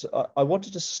thoughts. I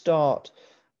wanted to start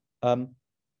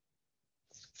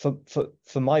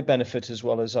for my benefit, as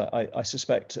well as I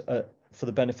suspect for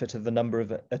the benefit of a number of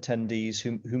attendees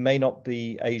who may not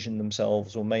be Asian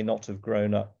themselves or may not have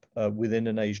grown up within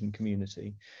an Asian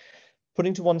community,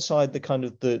 putting to one side the kind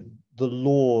of the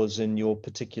laws in your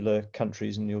particular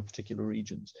countries and your particular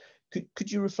regions.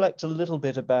 Could you reflect a little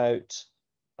bit about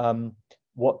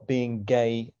what being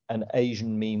gay and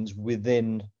Asian means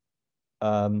within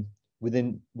your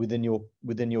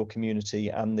community,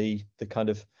 and the kind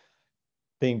of,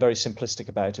 being very simplistic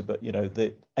about it, but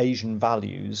the Asian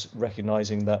values,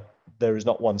 recognizing that there is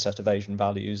not one set of Asian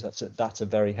values. That's a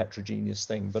very heterogeneous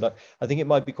thing. But I think it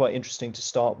might be quite interesting to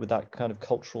start with that kind of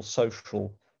cultural,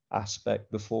 social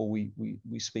aspect before we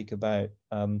speak about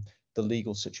the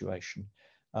legal situation.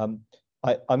 I'm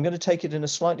going to take it in a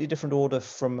slightly different order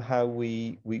from how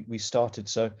we started.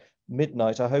 So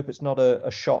Midnight, I hope it's not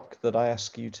a shock that I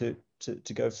ask you to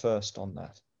go first on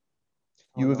that.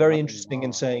 You were very interesting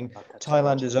in saying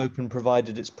Thailand is open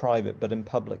provided it's private, but in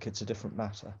public it's a different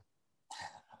matter.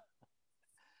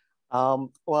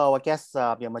 Well, I guess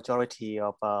the majority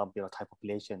of Thai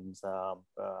populations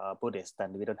Buddhist,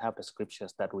 and we don't have the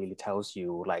scriptures that really tells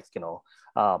you like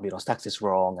sex is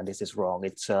wrong and this is wrong.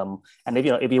 It's and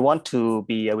if you want to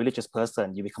be a religious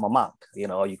person, you become a monk.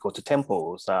 You go to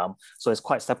temples. So it's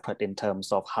quite separate in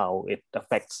terms of how it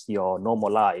affects your normal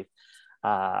life.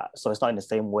 So it's not in the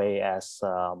same way as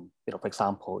for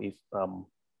example, if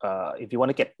you want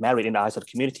to get married in the eyes of the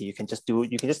community, you can just do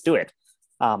it.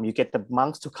 You get the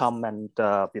monks to come and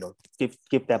give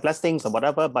their blessings or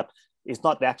whatever, but it's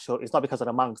not because of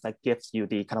the monks that gives you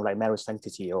the kind of like marriage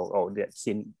sanctity or that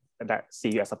see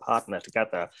you as a partner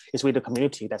together. It's really the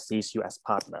community that sees you as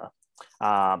partner.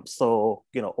 So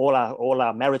all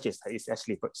our marriages is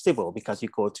actually civil, because you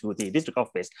go to the district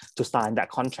office to sign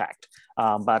that contract.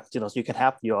 But so you can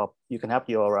have your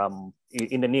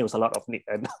in the news a lot of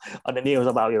on the news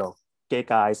about gay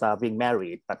guys are being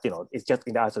married, but it's just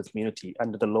in the eyes of the community.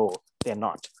 Under the law, they're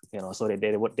not. So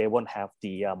they won't have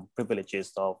the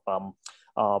privileges of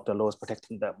the laws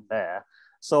protecting them there.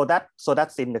 So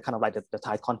that's in the kind of like the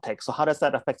Thai context. So how does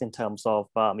that affect in terms of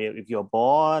if you're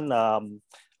born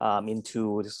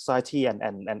into the society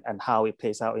and how it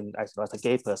plays out as a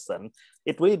gay person?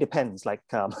 It really depends, like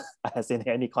as in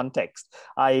any context.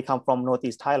 I come from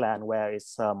Northeast Thailand, where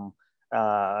it's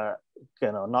not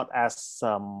as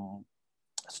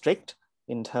strict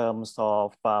in terms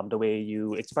of the way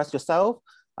you express yourself.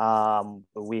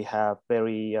 We have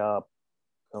very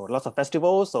lots of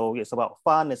festivals, so it's about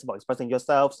fun, it's about expressing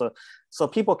yourself. So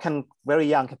people can very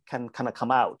young can kind of come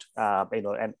out,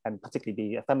 and particularly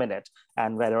be effeminate.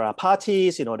 And where there are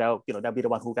parties, they'll be the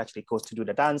one who actually goes to do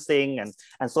the dancing, and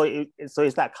so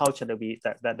it's that culture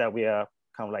that we are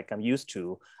kind of like used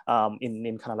to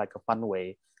in kind of like a fun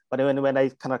way. But when I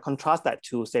kind of contrast that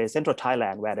to, say, Central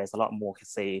Thailand, where there's a lot more,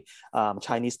 say,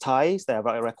 Chinese Thais, they're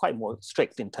quite more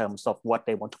strict in terms of what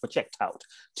they want to project out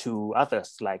to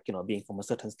others, like, being from a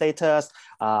certain status.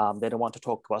 They don't want to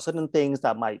talk about certain things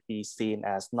that might be seen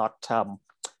as not going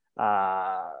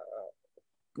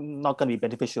to be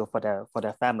beneficial for their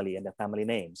family and their family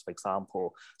names, for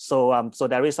example. So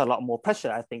there is a lot more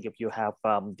pressure, I think, if you have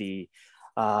the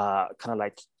kind of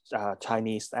like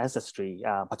Chinese ancestry,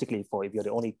 particularly if you're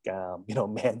the only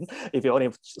man, if you're only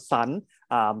son,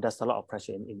 there's a lot of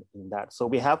pressure in that. So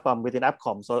we have within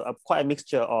APCOM, so quite a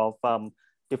mixture of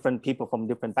different people from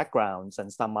different backgrounds,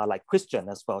 and some are like Christian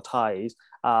as well, Thais,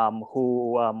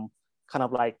 who kind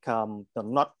of like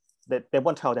they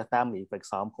won't tell their family, for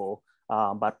example,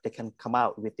 but they can come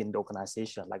out within the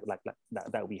organization like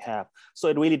that we have. So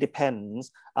it really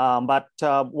depends. But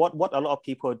what a lot of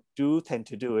people do tend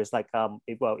to do is like,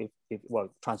 if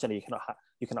transgender,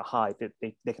 you cannot hide.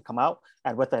 They can come out,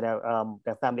 and whether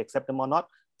their family accept them or not,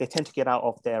 they tend to get out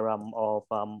of their of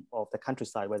the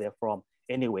countryside where they're from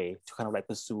anyway, to kind of like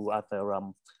pursue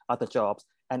other jobs.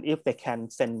 And if they can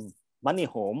send money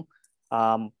home,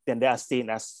 then they are seen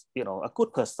as, you know, a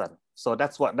good person. So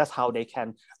that's how they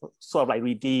can sort of like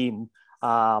redeem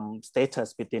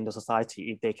status within the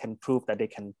society, if they can prove that they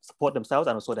can support themselves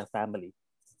and also their family.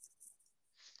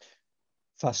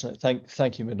 Fascinating.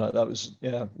 Thank you, Midnight. That was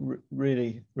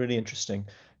really interesting.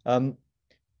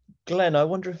 Glenn, I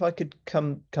wonder if I could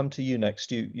come to you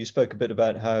next. You spoke a bit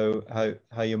about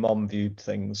how your mom viewed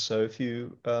things. So if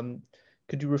you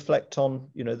could you reflect on,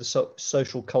 you know, the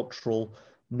social cultural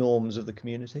norms of the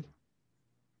community?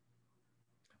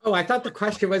 Oh, I thought the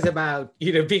question was about,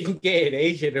 you know, being gay and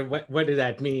Asian and what does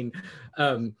that mean?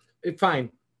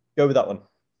 Fine. Go with that one.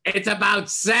 It's about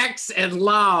sex and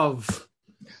love.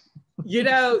 You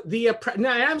know, no,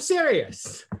 I'm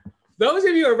serious. Those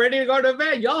of you who are ready to go to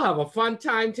bed, y'all have a fun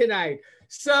time tonight.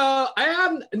 So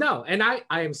I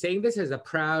am saying this as a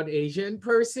proud Asian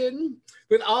person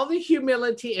with all the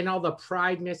humility and all the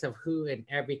prideness of who and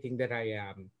everything that I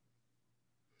am.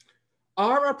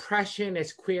 Our oppression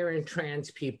as queer and trans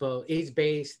people is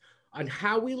based on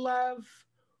how we love,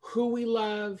 who we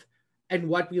love, and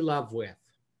what we love with.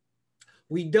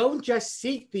 We don't just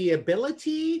seek the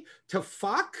ability to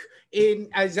fuck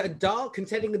as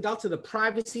consenting adults in the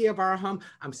privacy of our home.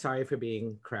 I'm sorry for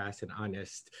being crass and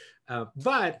honest,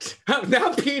 but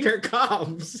now Peter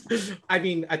comes,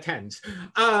 attends.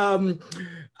 But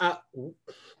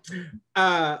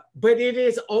it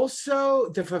is also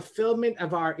the fulfillment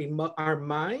of our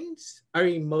minds, our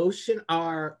emotion,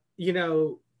 our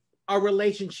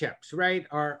relationships, right?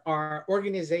 Our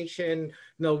organizational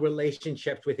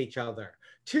relationships with each other.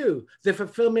 2, the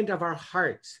fulfillment of our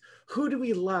hearts. Who do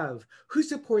we love? Who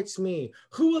supports me?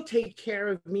 Who will take care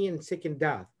of me in sick and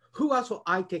death? Who else will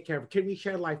I take care of? Can we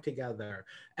share life together?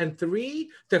 And 3,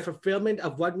 the fulfillment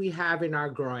of what we have in our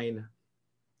groin.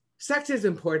 Sex is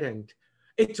important.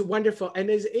 It's wonderful. And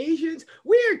as Asians,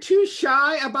 we are too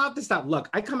shy about this stuff. Look,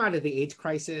 I come out of the AIDS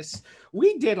crisis.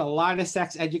 We did a lot of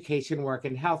sex education work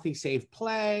in healthy, safe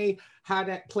play, how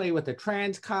to play with a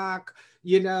trans cock,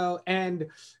 and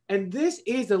this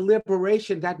is a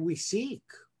liberation that we seek.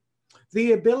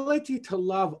 The ability to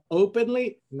love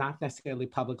openly, not necessarily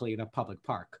publicly in a public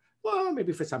park. Well,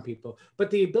 maybe for some people,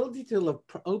 but the ability to love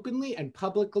openly and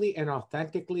publicly and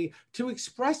authentically, to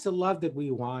express the love that we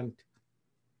want.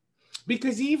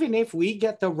 Because even if we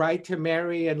get the right to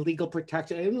marry and legal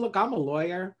protection, and look, I'm a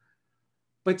lawyer,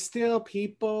 but still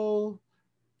people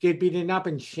get beaten up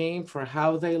and shamed for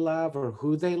how they love or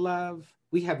who they love.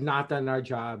 We have not done our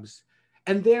jobs.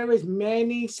 And there is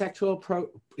many sexual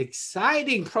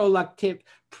exciting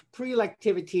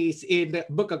prelectivities in the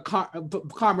Book of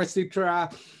Kama Sutra,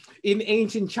 in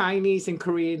ancient Chinese and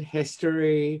Korean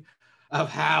history of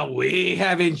how we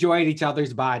have enjoyed each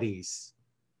other's bodies.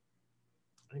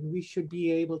 And we should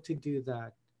be able to do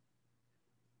that.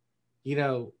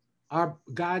 Our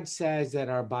God says that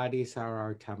our bodies are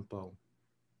our temple,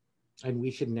 and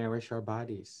we should nourish our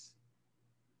bodies.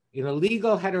 In a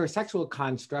legal heterosexual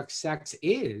construct, sex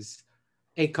is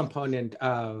a component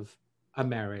of a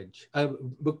marriage, a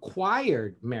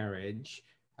required marriage,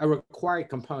 a required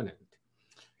component.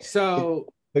 So,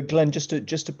 but Glenn, just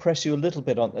to press you a little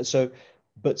bit on that. So,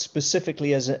 but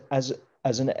specifically as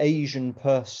an Asian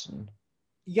person,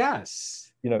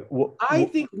 yes, I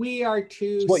think we are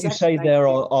too. What you say there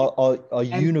are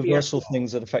universal fearful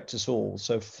things that affect us all.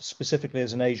 So specifically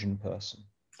as an Asian person,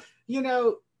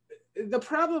 the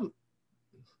problem.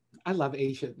 I love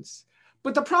Asians,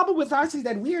 but the problem with us is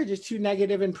that we are just too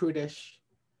negative and prudish.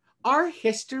 Our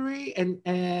history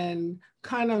and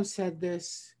kind of said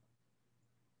this.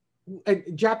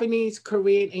 Japanese,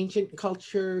 Korean, ancient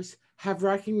cultures have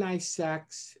recognized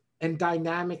sex and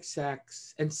dynamic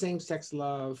sex and same-sex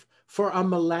love for a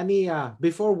millennia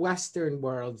before Western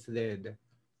worlds did.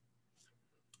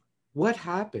 What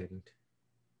happened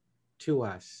to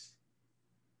us?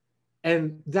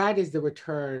 And that is the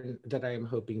return that I am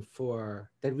hoping for,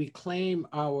 that we claim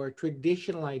our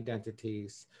traditional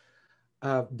identities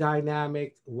of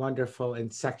dynamic, wonderful,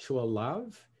 and sexual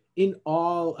love in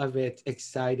all of its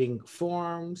exciting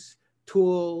forms,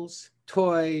 tools,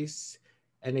 toys,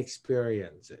 and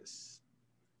experiences.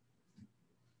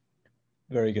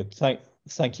 Very good. Thank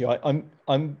you.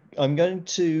 I'm going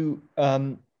to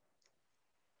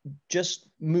just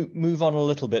move on a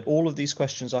little bit. All of these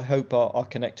questions I hope are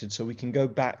connected, so we can go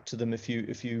back to them if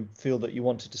you feel that you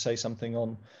wanted to say something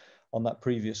on that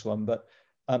previous one. But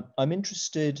I'm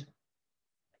interested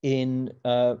in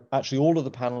actually all of the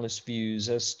panelists' views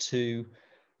as to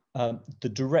the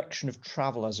direction of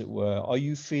travel, as it were. Are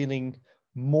you feeling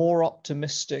more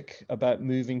optimistic about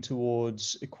moving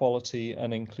towards equality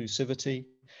and inclusivity,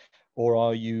 or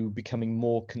are you becoming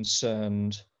more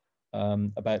concerned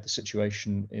about the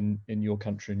situation in your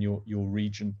country and your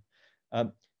region.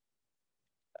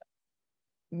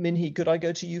 Minhee, could I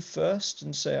go to you first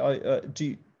and say,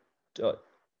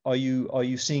 are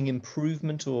you seeing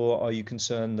improvement, or are you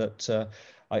concerned that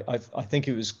I think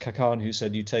it was Kakan who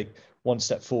said you take one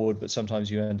step forward, but sometimes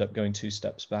you end up going 2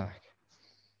 steps back?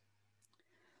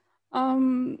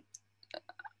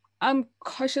 I'm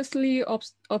cautiously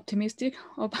optimistic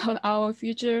about our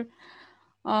future,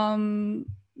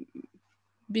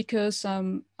 because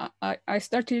I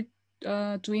started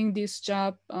doing this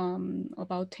job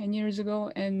about 10 years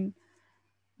ago, and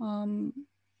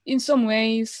in some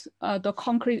ways, the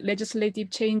concrete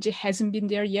legislative change hasn't been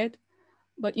there yet,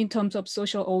 but in terms of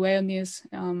social awareness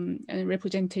and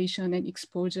representation and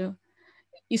exposure,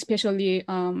 especially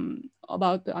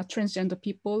about transgender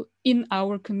people in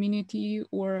our community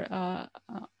or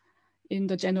in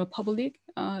the general public,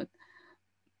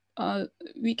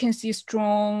 we can see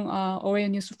strong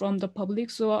awareness from the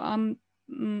public. So I'm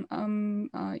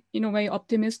in a way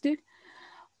optimistic.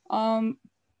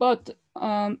 But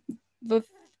the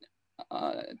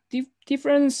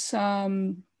difference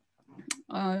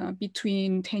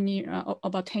between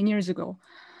about 10 years ago,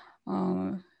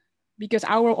 because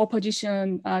our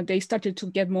opposition, they started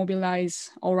to get mobilized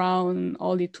around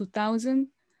early 2000.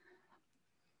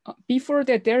 Before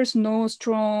that, there's no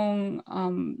strong,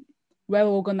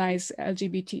 well-organized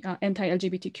LGBT,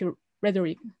 anti-LGBTQ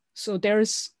rhetoric. So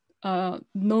there's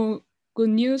no good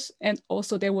news, and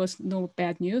also there was no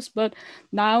bad news. But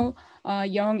now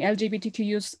young LGBTQ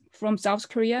youth from South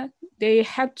Korea, they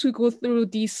have to go through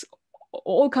these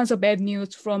all kinds of bad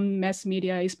news from mass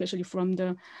media, especially from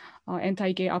the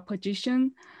anti-gay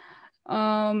opposition.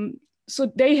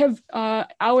 So they have, our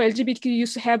LGBTQ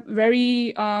youth have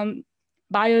very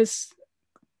biased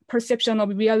perception of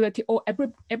reality. Oh,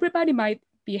 everybody might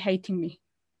be hating me.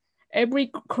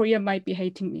 Every Korean might be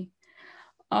hating me.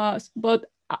 But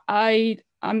I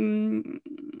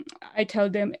tell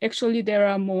them, actually there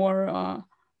are more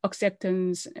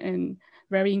acceptance and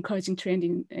very encouraging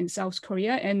trend in South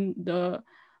Korea, and the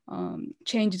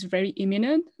change is very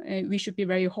imminent, and we should be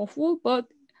very hopeful. But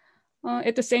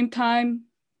at the same time,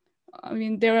 I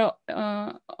mean, there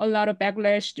are a lot of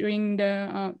backlash during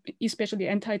the, especially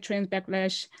anti-trans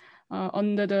backlash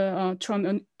under the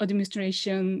Trump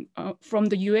administration from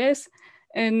the US,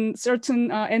 and certain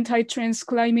anti-trans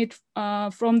climate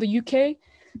from the UK.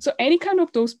 So any kind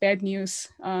of those bad news,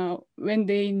 when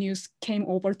the news came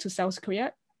over to South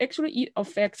Korea, actually it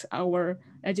affects our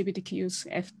LGBTQs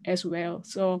as well.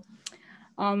 So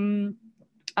I'm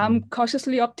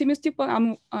cautiously optimistic, but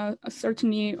I'm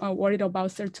certainly worried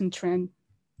about certain trend.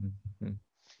 Mm-hmm.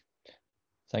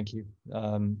 Thank you.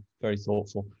 Very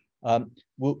thoughtful.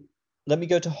 Let me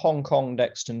go to Hong Kong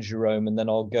next and Jerome, and then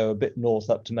I'll go a bit north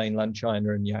up to mainland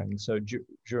China and Yang. So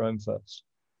Jerome first.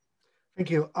 Thank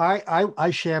you.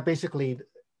 I share basically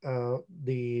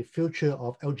the future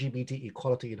of LGBT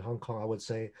equality in Hong Kong, I would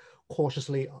say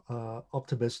cautiously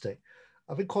optimistic.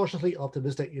 I think cautiously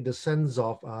optimistic in the sense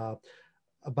of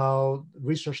about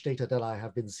research data that I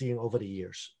have been seeing over the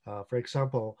years. For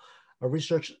example, a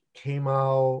research came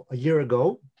out a year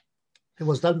ago. It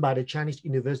was done by the Chinese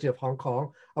University of Hong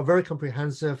Kong, a very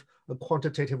comprehensive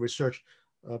quantitative research.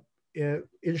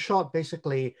 In short,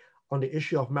 basically on the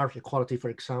issue of marriage equality, for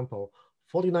example,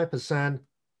 49%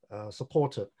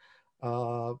 supported,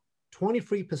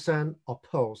 23%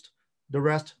 opposed, the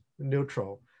rest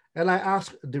neutral. And I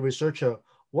asked the researcher,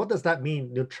 what does that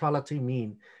mean, neutrality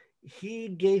mean? He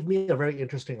gave me a very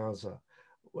interesting answer.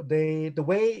 The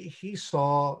way he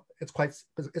saw, it's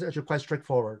actually quite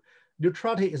straightforward.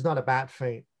 Neutrality is not a bad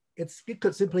thing. It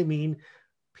could simply mean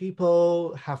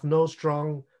people have no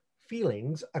strong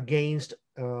feelings against,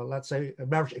 let's say,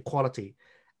 marriage equality.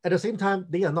 At the same time,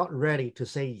 they are not ready to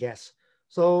say yes.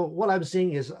 So what I'm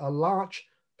seeing is a large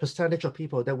percentage of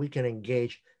people that we can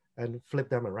engage and flip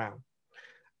them around.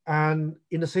 And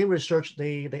in the same research,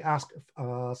 they asked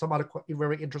some other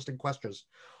very interesting questions.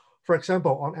 For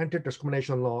example, on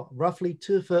anti-discrimination law, roughly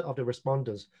 2/3 of the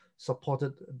respondents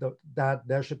supported that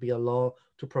there should be a law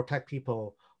to protect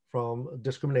people from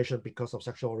discrimination because of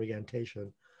sexual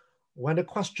orientation. When the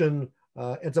question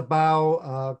it's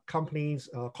about companies,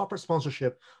 corporate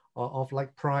sponsorship of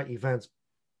like pride events,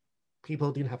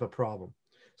 people didn't have a problem.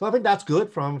 So I think that's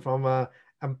good from an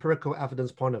empirical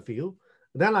evidence point of view.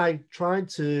 Then I tried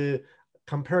to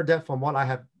compare that from what I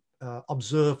have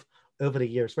observed over the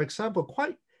years. For example,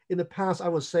 quite in the past, I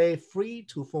would say 3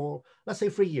 to 4, let's say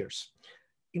 3 years.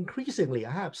 Increasingly,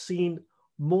 I have seen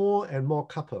more and more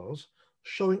couples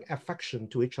showing affection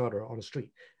to each other on the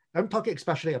street. I'm talking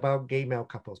especially about gay male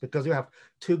couples, because you have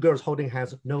two girls holding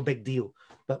hands, no big deal.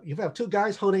 But if you have two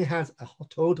guys holding hands, a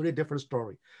totally different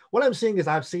story. What I'm seeing is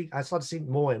I started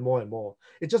seeing more and more and more.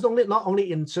 It's just not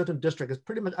only in certain districts, it's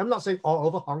pretty much, I'm not saying all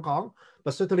over Hong Kong,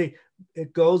 but certainly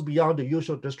it goes beyond the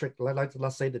usual district, like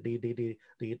let's say the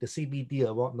CBD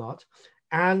or whatnot.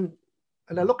 And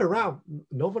I look around,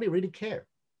 nobody really cared.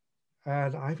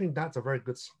 And I think that's a very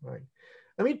good sign.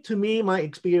 I mean, to me, my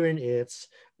experience is,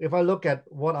 if I look at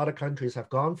what other countries have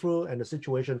gone through and the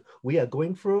situation we are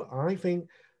going through, I think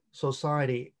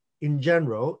society in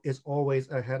general is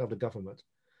always ahead of the government.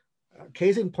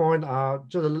 Case in point,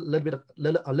 just a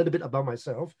little bit about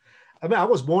myself. I mean, I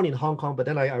was born in Hong Kong, but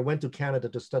then I went to Canada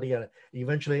to study, and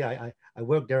eventually I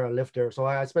worked there, I lived there. So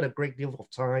I spent a great deal of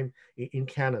time in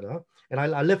Canada, and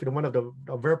I live in one of the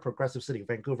very progressive city,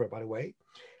 Vancouver, by the way.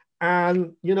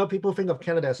 And, you know, people think of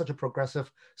Canada as such a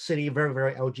progressive city, very,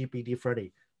 very LGBT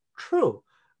friendly. True.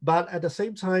 But at the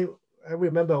same time, I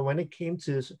remember when it came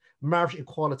to marriage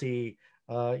equality,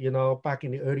 you know, back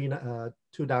in the early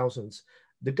 2000s,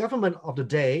 the government of the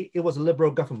day, it was a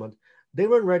liberal government. They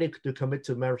weren't ready to commit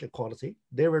to marriage equality.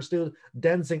 They were still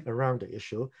dancing around the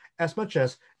issue. As much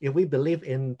as, if we believe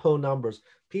in poll numbers,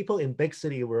 people in big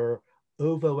city were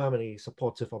overwhelmingly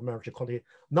supportive of marriage equality.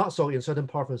 Not so in certain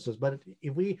provinces, but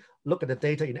if we look at the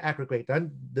data in aggregate,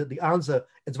 then the answer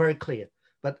is very clear.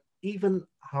 But even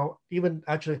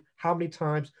actually how many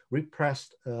times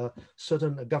repressed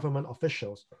certain government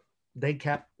officials, they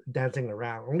kept dancing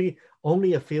around.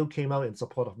 Only a few came out in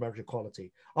support of marriage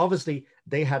equality. Obviously,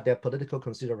 they had their political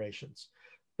considerations.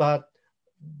 But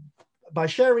by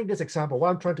sharing this example,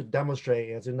 what I'm trying to demonstrate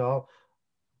is, you know,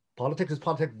 politics is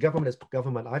politics, government is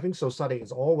government. I think society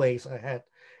is always ahead.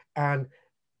 And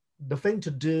the thing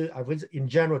to do, I think, in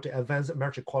general, to advance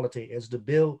marriage equality is to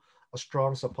build a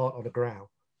strong support on the ground.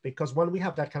 Because when we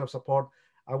have that kind of support,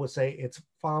 I would say it's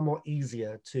far more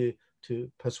easier to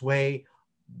persuade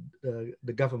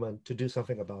the government to do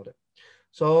something about it.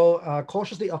 So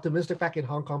cautiously optimistic back in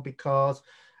Hong Kong, because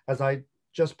as I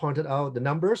just pointed out, the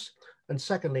numbers. And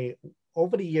secondly,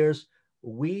 over the years,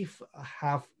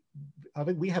 I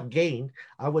think we have gained,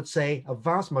 I would say, a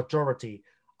vast majority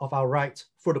of our rights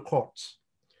through the courts.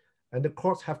 And the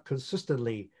courts have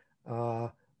consistently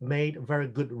made very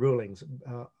good rulings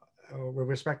with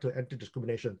respect to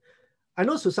anti-discrimination. I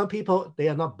know to some people, they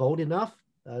are not bold enough.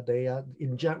 They are,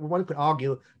 in general, one could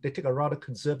argue they take a rather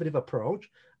conservative approach,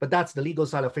 but that's the legal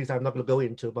side of things I'm not going to go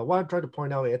into. But what I'm trying to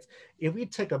point out is, if we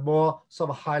take a more sort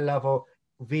of high level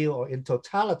view or in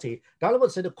totality, then I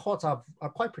would say the courts are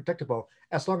quite predictable.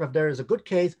 As long as there is a good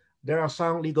case, there are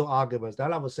sound legal arguments,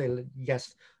 then I would say,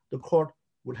 yes, the court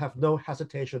would have no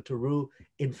hesitation to rule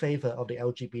in favor of the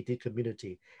LGBT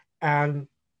community. And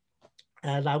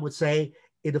I would say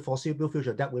in the foreseeable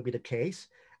future, that will be the case.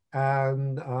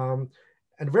 And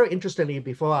very interestingly,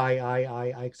 before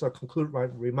I sort of conclude my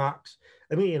remarks,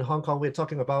 I mean, in Hong Kong, we're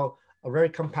talking about a very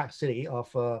compact city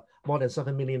of more than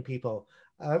 7 million people.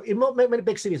 In many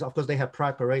big cities, of course, they have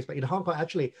pride parades, but in Hong Kong,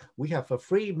 actually, we have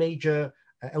 3 major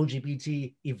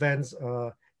LGBT events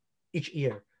each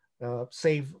year,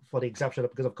 save for the exception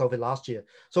because of COVID last year.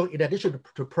 So in addition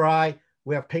to Pride,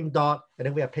 we have Pink Dot, and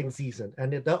then we have Pink Season,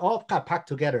 and they're all kind of packed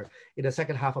together in the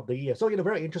second half of the year. So in a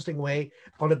very interesting way,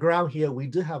 on the ground here, we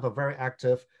do have a very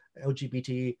active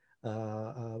LGBT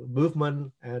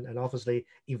movement and obviously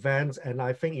events. And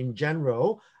I think in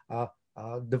general,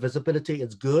 the visibility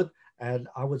is good. And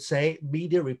I would say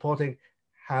media reporting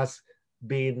has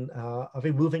been, I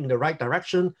think, moving in the right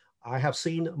direction. I have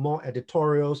seen more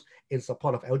editorials in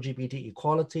support of LGBT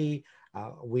equality.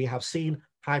 We have seen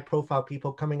high-profile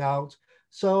people coming out.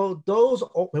 So those,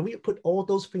 when we put all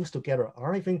those things together,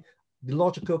 I think the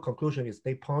logical conclusion is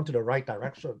they point to the right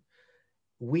direction.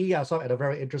 We are sort of at a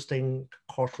very interesting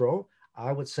crossroad.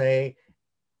 I would say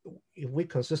if we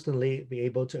consistently be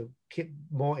able to keep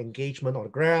more engagement on the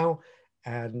ground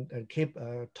and keep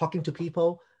talking to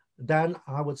people, then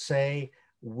I would say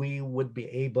we would be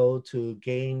able to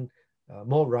gain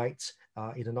more rights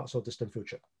in the not so distant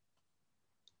future.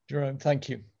 Jerome, thank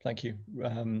you. Thank you.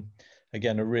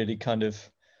 Again, a really kind of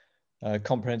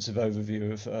comprehensive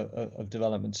overview of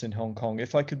developments in Hong Kong.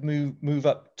 If I could move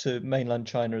up to mainland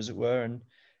China, as it were, and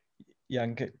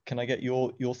Yang, can I get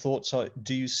your thoughts?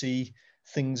 Do you see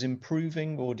things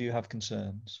improving, or do you have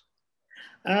concerns?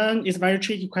 It's a very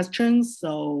tricky question.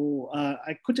 So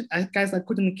I guess I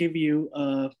couldn't give you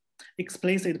an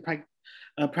explicit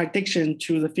prediction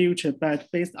to the future, but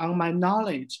based on my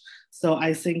knowledge, so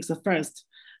I think the first,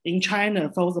 in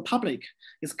China, for the public,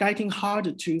 it's getting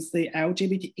harder to see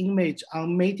LGBT image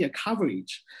on media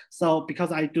coverage. So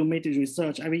because I do media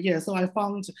research every year, so I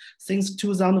found since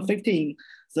 2015,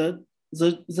 the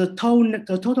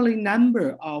total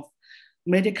number of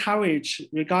media coverage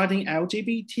regarding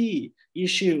LGBT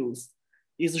issues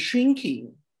is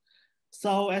shrinking.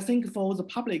 So I think for the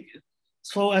public,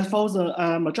 for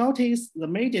the majorities, the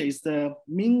media is the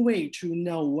main way to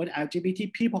know what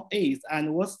LGBT people is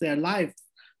and what's their life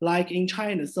like in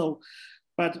China. So,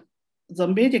 but the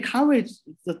media coverage,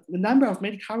 the number of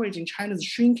media coverage in China is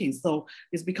shrinking. So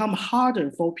it's become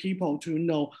harder for people to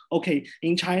know, okay,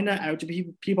 in China,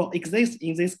 LGBT people exist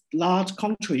in this large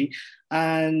country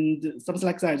and something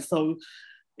like that. So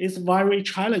it's very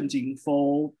challenging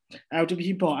for LGBT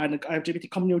people and LGBT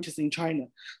communities in China.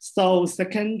 So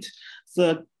second,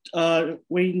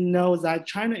 we know that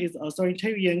China is an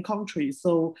authoritarian country.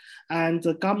 So, and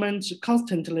the government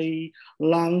constantly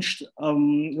launched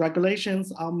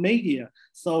regulations on media.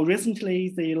 So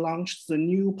recently they launched the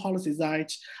new policy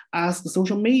that asks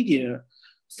social media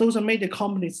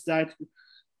companies that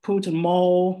put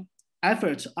more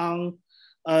effort on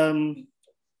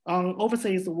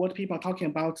overseas, what people are talking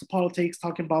about politics,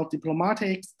 talking about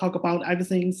diplomatics, talk about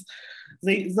everything.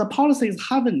 The policies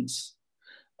haven't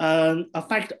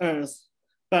affect us,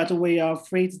 but we are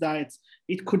afraid that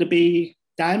it could be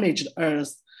damaged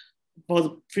us for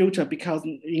the future, because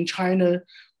in China,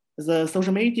 the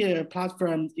social media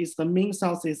platform is the main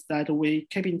sources that we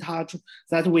keep in touch,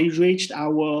 that we reached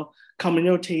our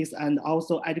communities and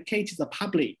also educate the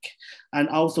public and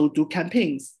also do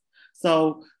campaigns.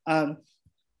 So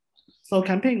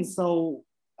campaigns. So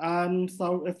I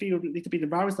feel a little bit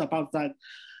embarrassed about that.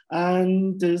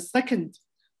 And the second,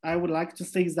 I would like to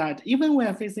say that even we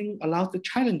are facing a lot of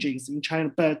challenges in China,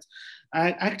 but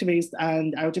activists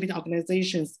and LGBT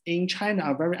organizations in China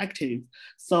are very active.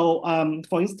 So,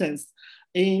 for instance,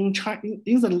 in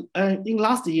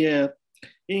last year,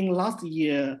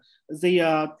 there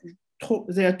are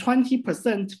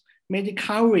 20% media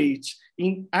coverage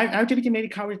in LGBT media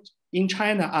coverage in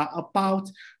China are about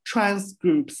trans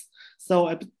groups.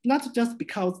 So not just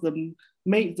because the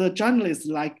journalists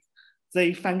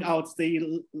they find out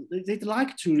they'd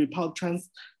like to report trans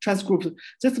groups,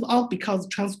 just all because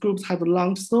trans groups have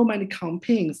launched so many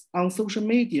campaigns on social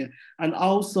media and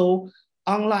also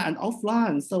online and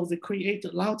offline. So they create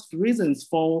a lot of reasons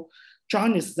for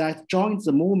journalists that join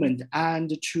the movement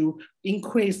and to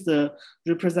increase the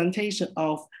representation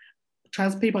of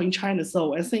trans people in China.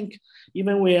 So I think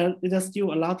even there's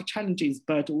still a lot of challenges,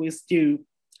 but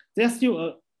there's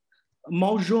still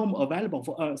more room available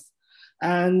for us.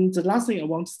 And the last thing I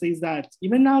want to say is that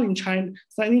even now in China,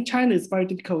 so I think China is very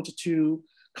difficult to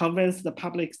convince the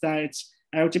public that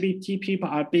LGBT people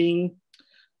are being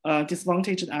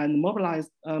disadvantaged and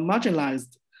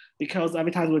marginalized, because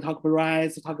every time we talk about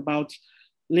rights, we talk about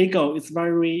legal, it's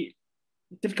very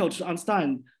difficult to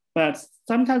understand. But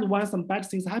sometimes when some bad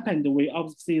things happen, we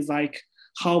obviously see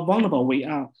how vulnerable we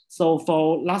are. So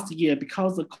for last year,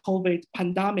 because of COVID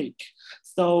pandemic,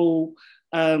 so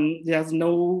there's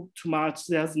no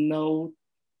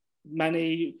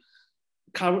many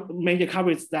media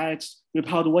coverage that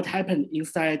report what happened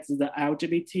inside the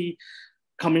LGBT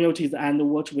communities and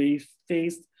what we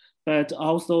faced. But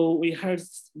also we heard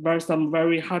some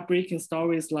very heartbreaking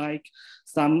stories, like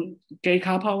some gay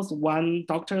couples, one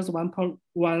doctors,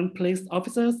 one police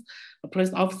officer,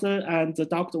 and the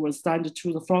doctor was sent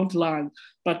to the front line,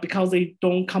 but because they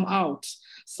don't come out.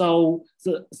 So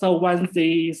when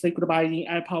they say goodbye in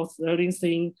airports, the only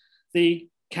thing they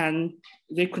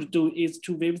could do is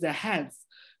to wave their hands.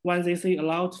 When they see a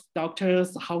lot of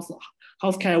doctors,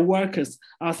 healthcare workers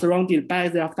are surrounded by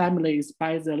their families,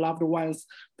 by their loved ones.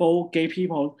 For gay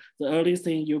people, the only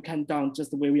thing you can do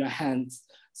just wave your hands.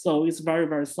 So it's very,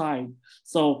 very sad.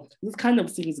 So this kind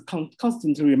of things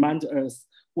constantly remind us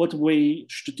what we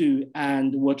should do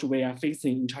and what we are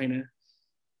facing in China.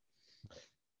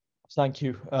 Thank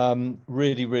you.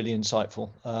 Really, really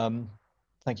insightful.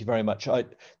 Thank you very much.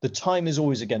 The time is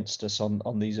always against us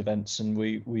on these events, and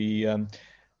we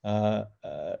have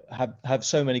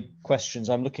so many questions.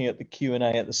 I'm looking at the Q&A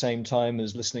at the same time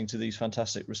as listening to these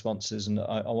fantastic responses, and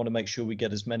I want to make sure we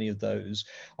get as many of those.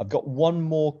 I've got one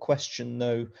more question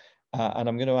though, and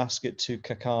I'm going to ask it to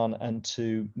Kakan and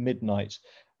to Midnight,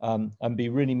 and be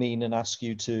really mean and ask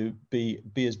you to be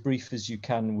as brief as you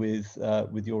can with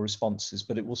your responses,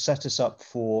 but it will set us up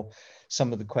for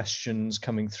some of the questions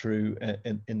coming through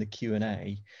in the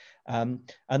Q&A. And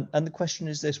the question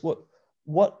is this: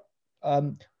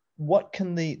 what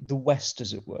can the West,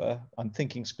 as it were, I'm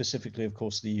thinking specifically, of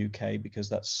course, the UK, because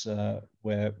that's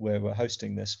where we're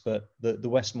hosting this, but the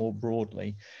West more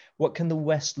broadly, what can the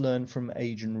West learn from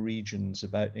Asian regions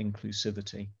about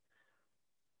inclusivity?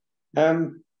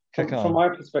 From my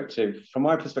perspective,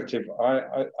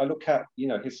 I look at, you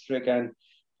know, history again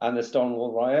and the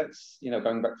Stonewall riots, you know,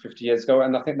 going back 50 years ago.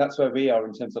 And I think that's where we are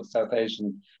in terms of South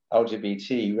Asian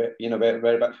LGBT.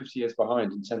 We're about 50 years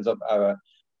behind in terms of our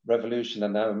revolution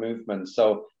and our movement.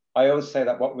 So I always say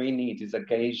that what we need is a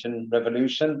Gaysian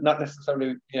revolution, not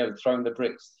necessarily, you know, throwing the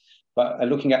bricks, but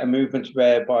looking at a movement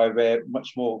whereby we're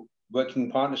much more working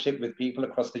in partnership with people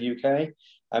across the UK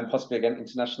and possibly again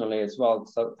internationally as well.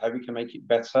 So how we can make it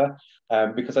better,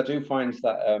 because I do find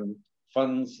that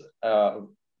funds are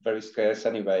very scarce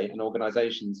anyway, and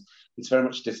organisations, it's very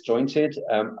much disjointed.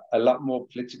 A lot more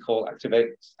political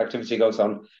activity goes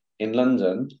on in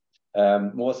London,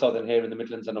 more so than here in the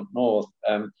Midlands and up north.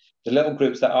 The little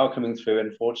groups that are coming through,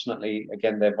 unfortunately,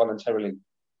 again, they're voluntarily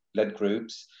led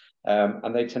groups,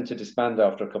 and they tend to disband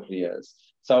after a couple of years.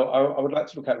 So I would like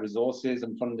to look at resources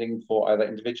and funding for either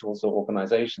individuals or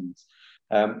organisations.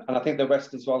 And I think the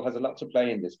West as well has a lot to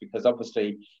play in this, because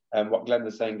obviously what Glenn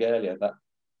was saying earlier, that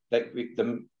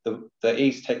the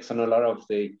East takes on a lot of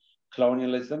the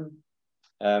colonialism,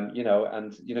 you know,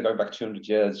 and, you know, going back 200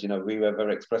 years, you know, we were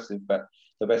very expressive, but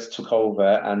the West took over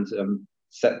and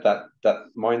set that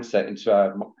mindset into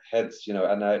our heads, you know,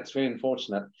 and it's really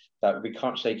unfortunate that we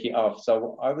can't shake it off.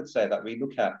 So I would say that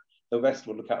the West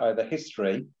will look at either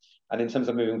history, and in terms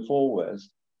of moving forward,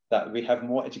 that we have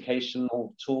more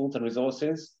educational tools and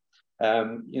resources.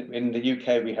 In the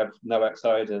UK, we have No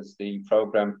Outsiders, the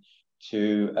programme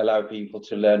to allow people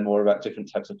to learn more about different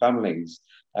types of families.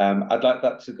 I'd like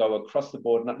that to go across the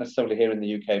board, not necessarily here in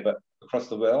the UK, but across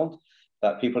the world,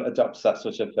 that people adopt that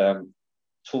sort of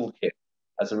toolkit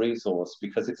as a resource,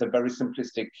 because it's a very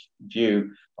simplistic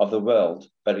view of the world,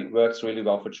 but it works really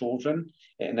well for children.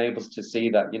 It enables to see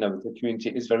that, you know, the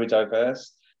community is very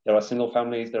diverse. There are single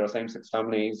families, there are same-sex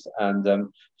families, and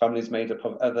families made up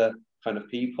of other kind of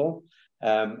people.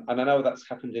 And I know that's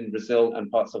happened in Brazil and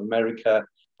parts of America.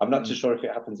 I'm not too sure if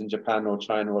it happens in Japan or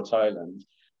China or Thailand,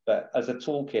 but as a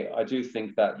toolkit, I do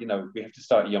think that, you know, we have to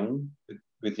start young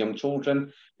with young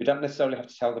children. We don't necessarily have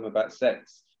to tell them about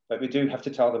sex, but we do have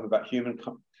to tell them about human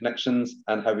connections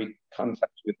and how we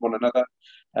contact with one another,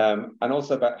 and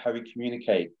also about how we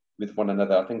communicate with one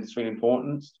another. I think it's really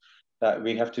important that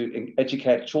we have to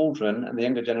educate children and the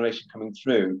younger generation coming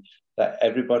through that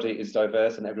everybody is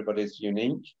diverse and everybody is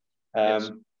unique.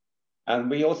 Yes.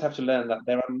 And we also have to learn that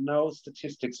there are no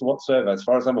statistics whatsoever, as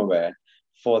far as I'm aware,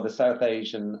 for the South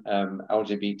Asian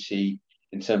LGBT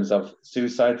in terms of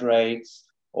suicide rates,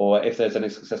 or if there's any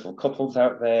successful couples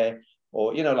out there,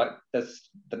 or, you know, like there's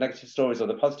the negative stories or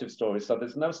the positive stories. So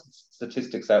there's no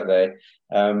statistics out there.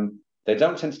 They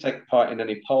don't tend to take part in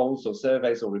any polls or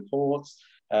surveys or reports.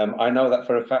 I know that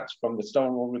for a fact from the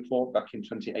Stonewall report back in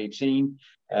 2018.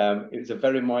 It was a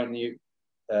very minute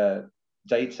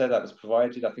data that was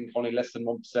provided. I think only less than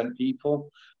 1%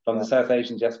 people from the South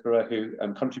Asian diaspora who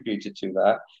contributed to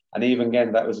that. And even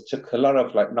again, it took a lot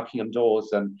of like knocking on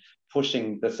doors and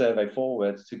pushing the survey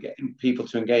forward to get people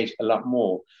to engage a lot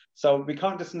more. So we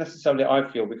can't just necessarily, I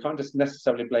feel, we can't just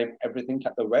necessarily blame everything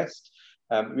at the West.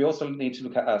 We also need to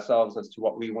look at ourselves as to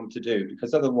what we want to do,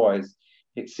 because otherwise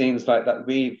it seems like that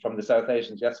we from the South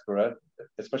Asian diaspora,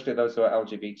 especially those who are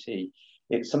LGBT,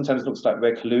 it sometimes looks like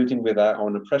we're colluding with our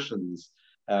own oppressions,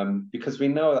 because we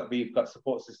know that we've got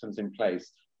support systems in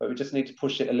place, but we just need to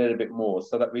push it a little bit more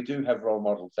so that we do have role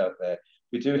models out there.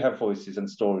 We do have voices and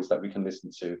stories that we can listen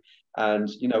to. And,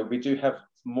 you know, we do have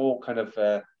more kind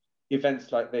of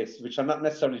events like this, which are not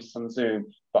necessarily just on Zoom,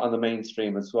 but on the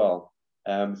mainstream as well.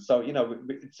 So, you know,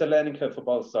 it's a learning curve for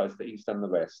both sides, the East and the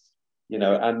West, you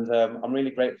know, and I'm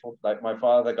really grateful, like my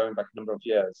father, going back a number of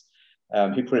years,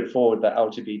 he put it forward that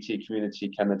LGBT community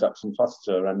can adopt and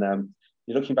foster. And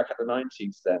you're looking back at the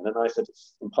 90s then, and I said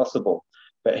it's impossible.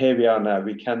 But here we are now,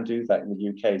 we can do that in the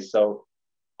UK. So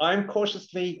I'm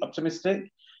cautiously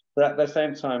optimistic, but at the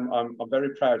same time, I'm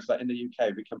very proud that in the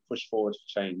UK, we can push forward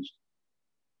for change.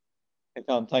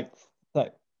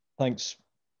 Thanks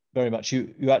very much.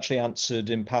 You actually answered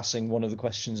in passing one of the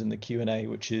questions in the Q&A,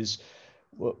 which is,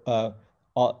 you know,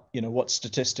 what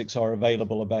statistics are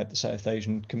available about the South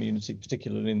Asian community,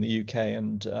 particularly in the UK,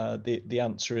 and the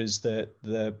answer is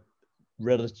that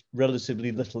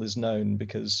relatively little is known,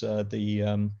 because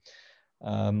the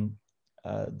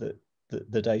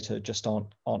data just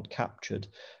aren't captured.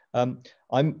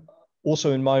 I'm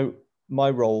also, in my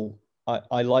role,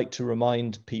 I like to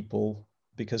remind people,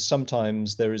 because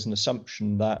sometimes there is an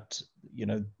assumption that you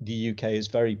know, the UK is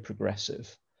very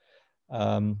progressive.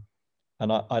 And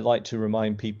I like to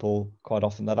remind people quite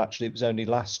often that actually it was only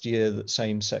last year that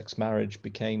same-sex marriage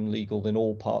became legal in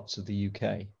all parts of the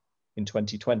UK in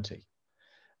 2020.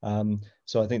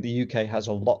 So I think the UK has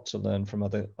a lot to learn from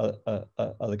other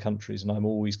countries, and I'm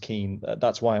always keen.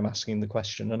 That's why I'm asking the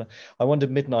question. And I wonder,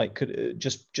 Midnight, could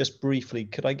just briefly,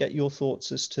 could I get your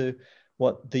thoughts as to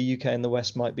what the UK and the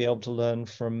West might be able to learn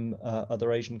from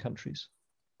other Asian countries?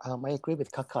 I agree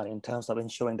with Kakan in terms of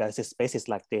ensuring that there's spaces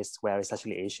like this where it's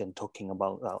actually Asian talking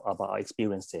about our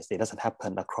experiences. It doesn't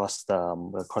happen across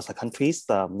the countries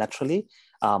naturally.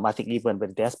 I think even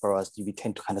with diasporas, we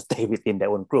tend to kind of stay within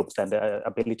their own groups, and the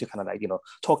ability to kind of like, you know,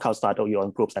 talk outside of your own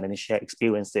groups and then share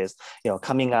experiences, you know,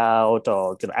 coming out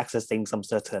or, you know, accessing some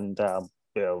certain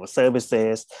you know,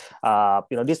 services. You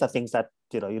know, these are things that,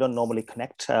 you know, you don't normally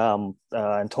connect and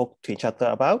talk to each other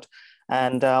about.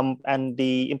 And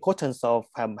the importance of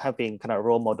having kind of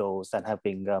role models and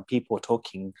having people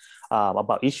talking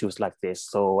about issues like this.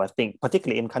 So I think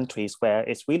particularly in countries where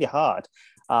it's really hard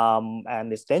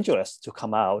and it's dangerous to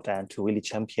come out and to really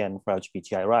champion for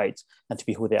LGBTI rights and to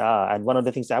be who they are. And one of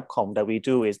the things at APCOM that we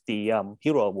do is the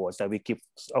Hero Awards, that we give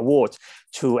awards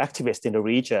to activists in the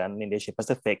region, in the Asia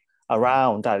Pacific,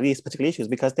 around these particular issues,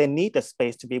 because they need the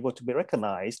space to be able to be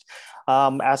recognized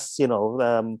as, you know,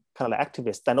 kind of like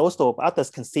activists, and also others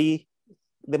can see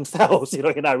themselves, you know,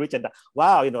 in our region, that,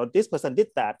 wow, you know, this person did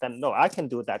that, and no, I can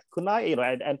do that, couldn't I? You know,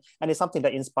 and it's something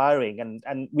that inspiring,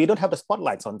 and we don't have the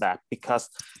spotlights on that because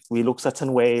we look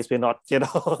certain ways, we're not, you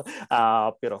know,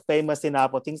 famous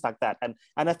enough or things like that, and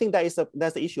I think there's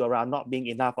the issue around not being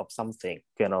enough of something,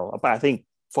 you know. But I think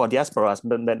for diasporas,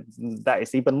 then that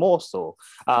is even more so.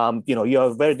 You know,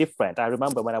 you're very different. I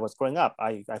remember when I was growing up,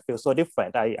 I feel so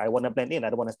different. I want to blend in. I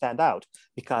don't want to stand out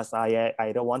because I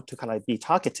don't want to kind of be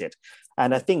targeted.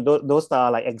 And I think those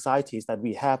are like anxieties that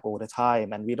we have all the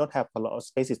time, and we don't have a lot of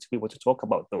spaces to be able to talk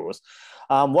about those.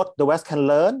 What the West can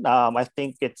learn, I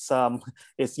think it's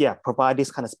provide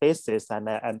these kind of spaces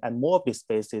and more of these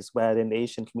spaces where then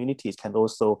Asian communities can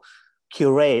also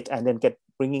curate and then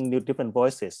bringing new different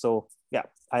voices. So yeah,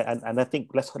 I think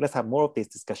let's have more of these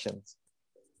discussions.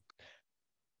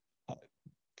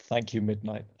 Thank you,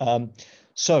 Midnight. That's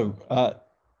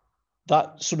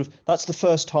the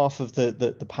first half of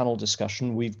the panel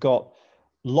discussion. We've got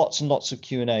lots and lots of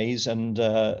Q&As, and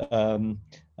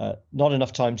not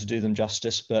enough time to do them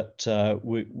justice, but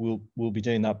we'll be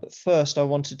doing that. But first, I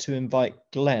wanted to invite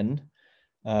Glenn.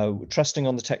 We're trusting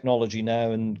on the technology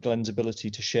now and Glenn's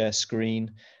ability to share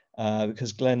screen,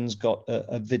 because Glenn's got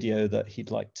a video that he'd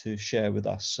like to share with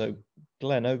us. So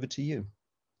Glenn, over to you.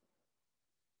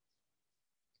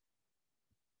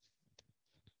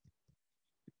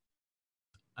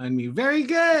 Very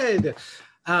good.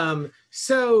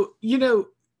 So, you know,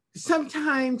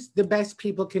 sometimes the best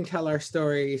people can tell our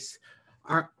stories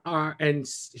are and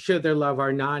show their love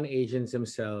are non-Asians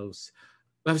themselves.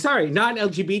 I'm sorry,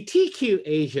 non-LGBTQ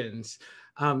Asians.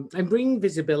 And bringing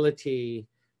visibility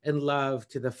and love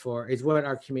to the fore is what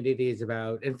our community is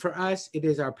about. And for us, it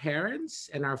is our parents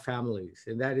and our families.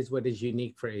 And that is what is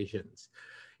unique for Asians.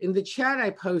 In the chat,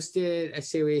 I posted a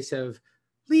series of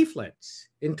leaflets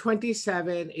in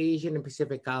 27 Asian and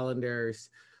Pacific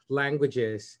Islanders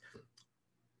languages.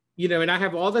 You know, and I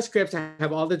have all the scripts, I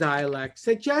have all the dialects.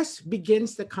 That just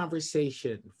begins the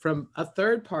conversation from a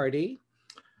third party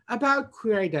about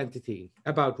queer identity,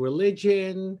 about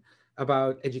religion,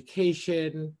 about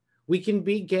education. We can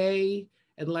be gay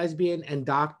and lesbian and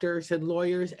doctors and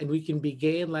lawyers, and we can be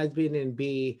gay and lesbian and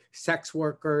be sex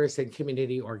workers and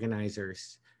community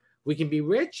organizers. We can be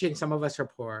rich, and some of us are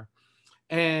poor.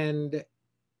 And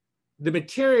the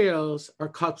materials are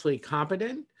culturally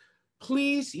competent.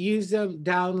 Please use them,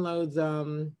 download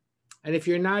them. And if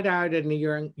you're not out and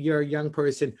you're a young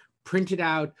person, print it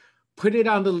out, put it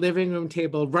on the living room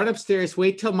table, run upstairs,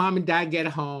 wait till mom and dad get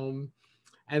home,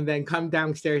 and then come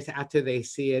downstairs after they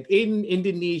see it in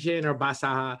Indonesian or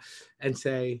Bahasa and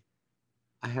say,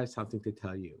 I have something to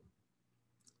tell you.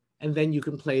 And then you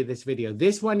can play this video.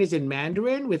 This one is in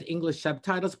Mandarin with English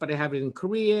subtitles, but I have it in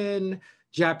Korean,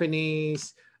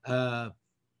 Japanese,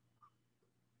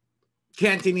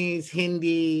 Cantonese,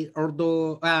 Hindi,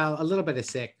 Urdu, a little bit of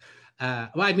Sikh.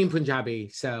 Well, I mean Punjabi.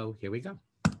 So here we go.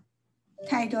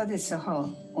 太多的时候，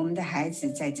我们的孩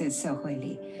子在这社会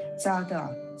里遭到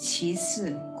歧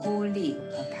视、孤立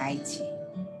和排挤。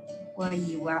我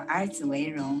以我儿子为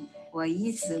荣，我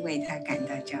一直为他感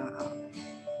到骄傲，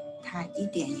他一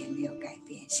点也没有改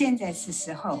变。现在是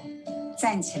时候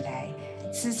站起来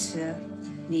支持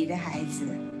你的孩子、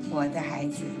我的孩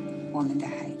子、我们的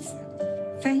孩子，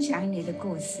分享你的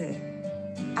故事，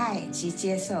爱及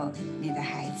接受你的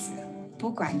孩子，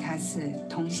不管他是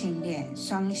同性恋、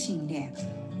双性恋、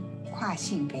跨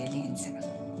性别恋者。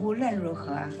无论如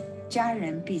何，家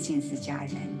人毕竟是家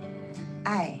人，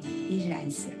爱依然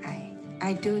是爱。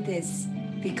I do this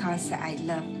because I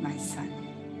love my son.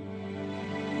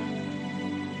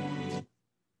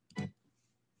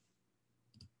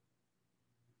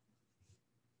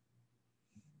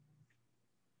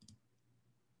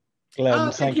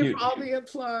 Glenn, Thank you for all the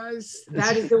applause.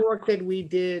 That is the work that we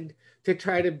did to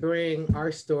try to bring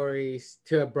our stories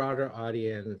to a broader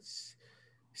audience.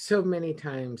 So many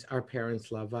times our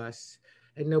parents love us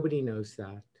and nobody knows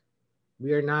that.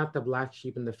 We are not the black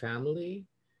sheep in the family.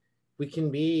 We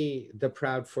can be the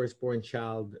proud firstborn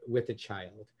child with a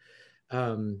child.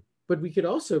 But we could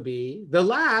also be the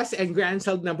last and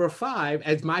grandson number 5,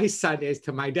 as my son is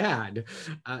to my dad.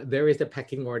 There is a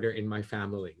pecking order in my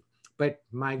family. But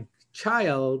my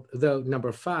child, though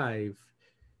number 5,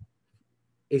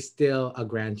 is still a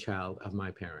grandchild of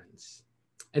my parents.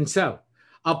 And so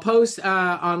I'll post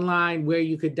online where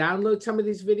you could download some of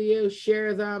these videos,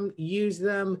 share them, use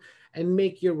them, and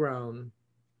make your own.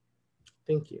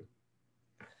 Thank you.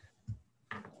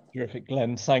 Terrific,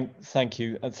 Glenn. Thank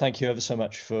you, and thank you ever so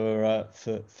much for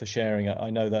sharing it. I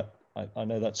know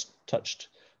that's touched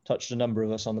a number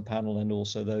of us on the panel, and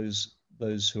also those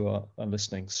who are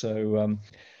listening. So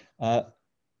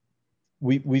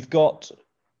we've got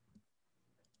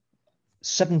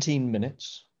 17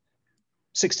 minutes,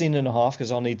 16 and a half,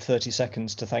 because I'll need 30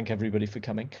 seconds to thank everybody for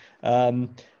coming. So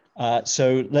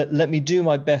let me do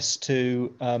my best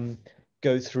to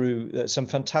go through some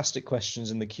fantastic questions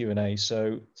in the Q&A.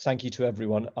 So thank you to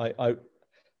everyone. I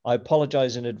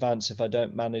apologize in advance if I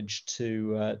don't manage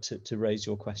to raise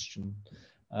your question,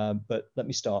 but let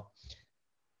me start.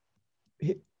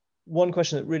 One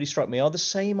question that really struck me: are the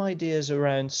same ideas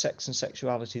around sex and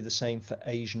sexuality the same for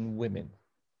Asian women?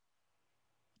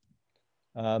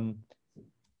 Minhee,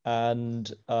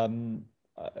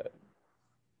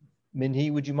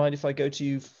 would you mind if I go to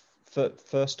you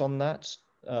first on that?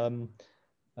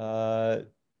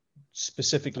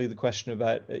 Specifically the question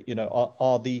about,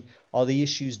 are the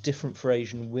issues different for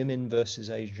Asian women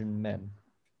versus Asian men?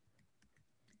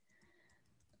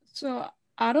 So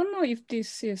I don't know if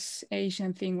this is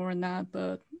Asian thing or not,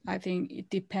 but I think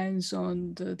it depends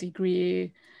on the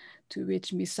degree to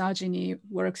which misogyny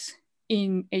works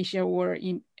in Asia or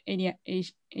in any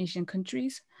Asian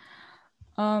countries.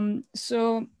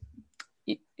 So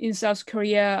in South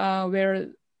Korea, where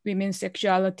women's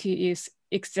sexuality is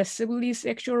excessively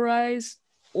sexualized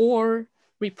or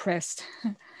repressed,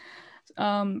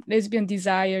 lesbian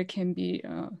desire can be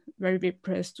very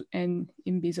repressed and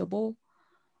invisible.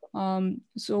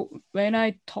 So when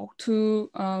I talk to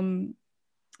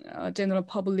general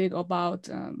public about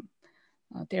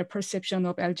their perception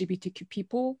of LGBTQ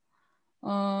people,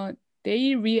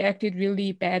 they reacted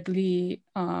really badly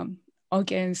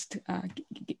against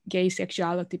gay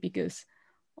sexuality, because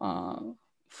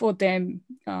for them,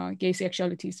 gay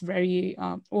sexuality is very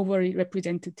overly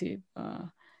representative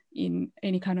in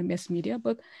any kind of mass media.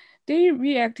 But they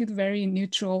reacted very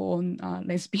neutral on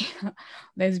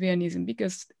lesbianism,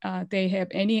 because they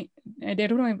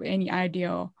don't have any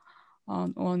idea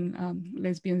on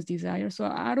lesbians' desire. So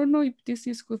I don't know if this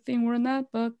is a good thing or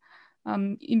not, but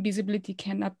invisibility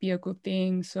cannot be a good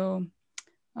thing. So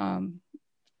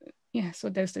yeah, so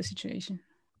that's the situation.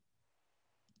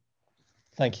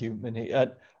 Thank you,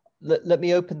 Minhee. Let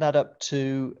me open that up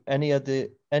to any of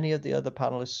the other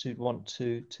panelists who'd want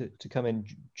to come in.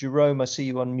 Jerome, I see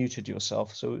you unmuted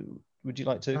yourself, so would you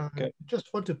like to go? I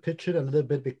just want to pitch it a little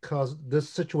bit, because this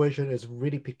situation is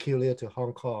really peculiar to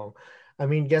Hong Kong. I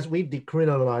mean, yes, we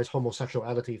decriminalized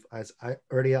homosexuality, as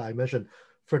earlier I mentioned,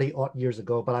 30 odd years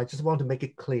ago, but I just want to make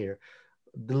it clear.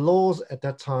 The laws at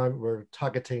that time were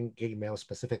targeting gay males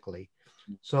specifically.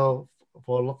 So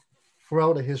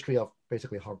throughout the history of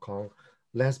basically Hong Kong,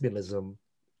 lesbianism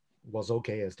was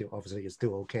okay, and still obviously is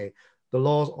still okay. The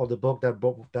laws of the book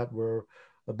that were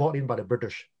brought in by the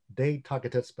British, they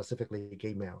targeted specifically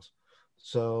gay males.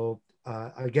 So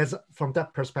I guess from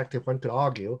that perspective, one could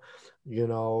argue,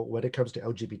 when it comes to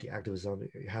LGBT activism,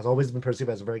 it has always been perceived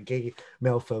as very gay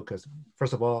male focused.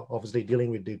 First of all, obviously dealing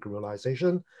with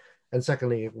decriminalization, and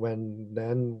secondly,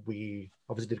 then we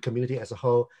obviously the community as a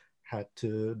whole had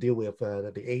to deal with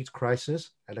the AIDS crisis,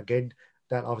 and again,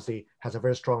 that obviously has a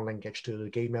very strong linkage to the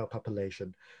gay male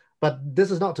population. But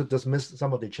this is not to dismiss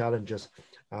some of the challenges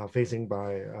facing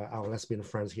by our lesbian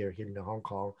friends here in Hong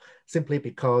Kong, simply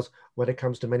because when it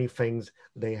comes to many things,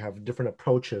 they have different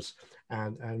approaches.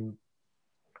 And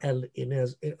And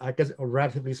I guess,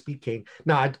 relatively speaking,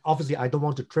 now obviously I don't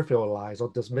want to trivialize or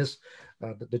dismiss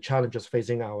the challenges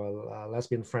facing our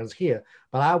lesbian friends here,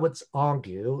 but I would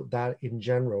argue that in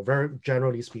general, very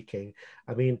generally speaking,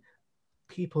 I mean,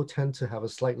 people tend to have a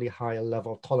slightly higher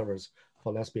level of tolerance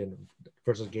for lesbian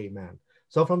versus gay men.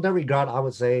 So from that regard, I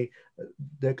would say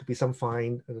there could be some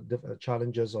fine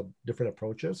challenges or different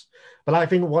approaches. But I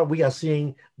think what we are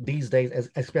seeing these days,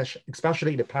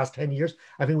 especially in the past 10 years,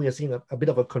 I think we are seeing a bit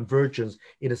of a convergence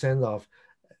in the sense of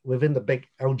within the big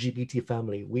LGBT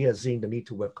family, we are seeing the need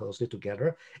to work closely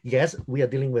together. Yes, we are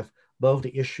dealing with both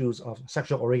the issues of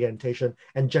sexual orientation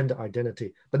and gender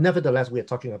identity, but nevertheless, we are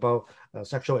talking about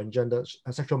sexual and gender,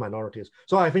 sexual minorities.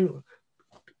 So I think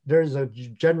there is a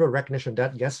general recognition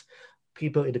that yes,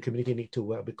 people in the community need to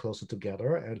work a bit closer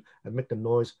together and make the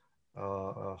noise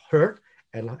heard.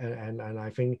 And I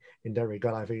think in that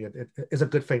regard, I think it's a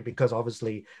good thing, because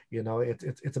obviously, you know,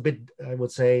 it's a bit, I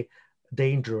would say,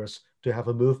 dangerous to have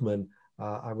a movement,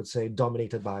 I would say,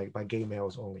 dominated by gay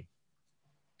males only.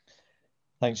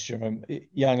 Thanks, Jerome.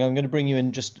 Yang, I'm going to bring you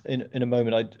in just in a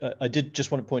moment. I did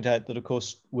just want to point out that, of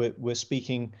course, we're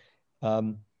speaking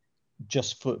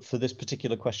just for this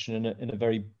particular question in a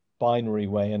very binary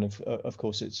way, and of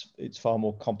course it's far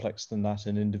more complex than that,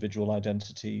 and individual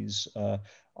identities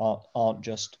aren't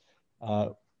just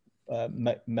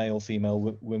male,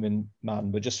 female, women, man.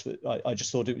 But I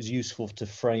just thought it was useful to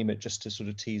frame it just to sort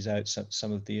of tease out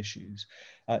some of the issues.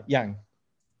 Yang.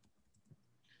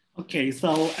 Okay,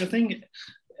 so I think,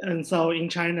 and so in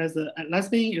China, the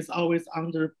lesbian is always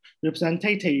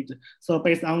underrepresented. So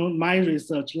based on my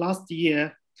research last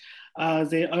year,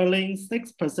 they earning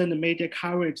 6% media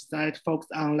coverage that focus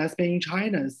on lesbian in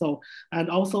China. So, and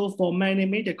also for many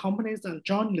media companies and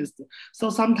journalists. So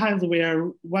sometimes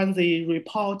when they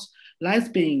report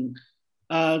lesbian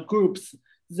groups,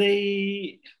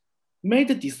 they made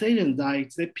a decision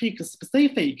that they pick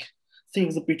specific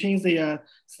things between their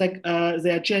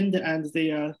gender and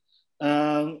their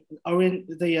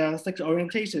sexual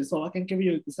orientation. So I can give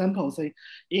you an example. Say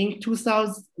in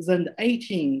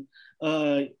 2018,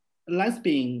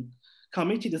 lesbian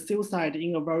committed suicide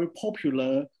in a very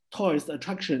popular tourist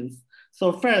attractions.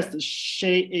 So first,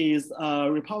 she is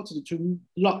reported to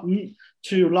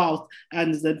lost,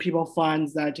 and then people find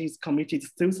that he's committed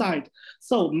suicide.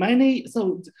 So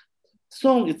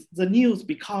soon the news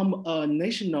become a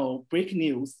national break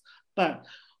news. But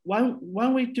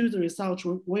when we do the research,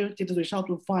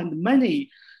 to find many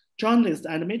journalists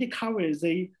and media coverage,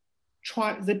 they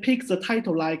pick the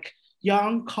title like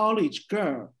 "Young College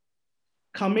Girl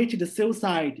Committed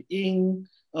Suicide in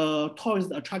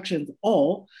Tourist Attractions,"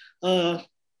 or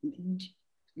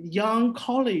young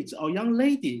college or young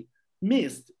lady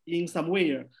missed in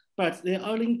somewhere. But there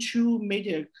are only two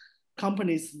media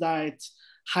companies that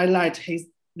highlight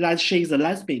that she's a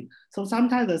lesbian. So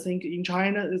sometimes I think in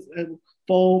China,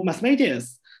 for mass media,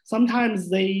 sometimes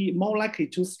they more likely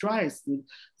to stress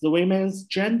the women's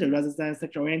gender rather than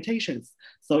sexual orientations.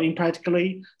 So in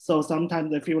practically, so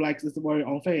sometimes they feel like it's very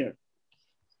unfair.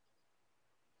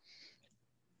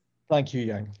 Thank you,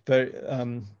 Yang. Very,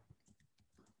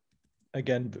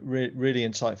 again, really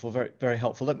insightful, very, very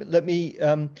helpful. Let me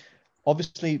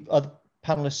obviously, other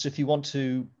panelists, if you want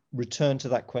to return to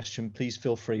that question, please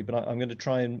feel free, but I'm going to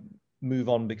try and move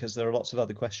on because there are lots of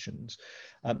other questions.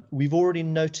 We've already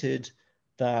noted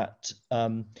that,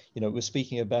 you know, we're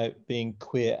speaking about being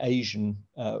queer Asian,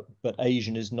 but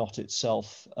Asian is not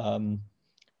itself, you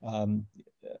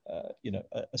know,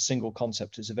 a single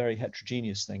concept. It's a very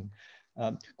heterogeneous thing.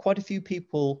 Quite a few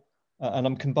people, and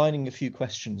I'm combining a few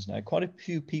questions now, quite a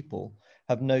few people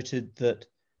have noted that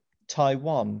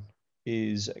Taiwan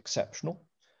is exceptional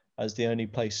as the only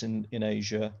place in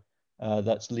Asia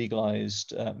that's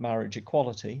legalized marriage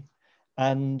equality.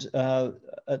 And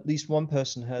at least one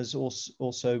person has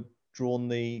also drawn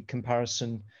the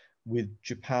comparison with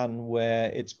Japan, where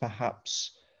it's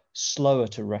perhaps slower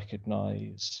to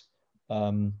recognize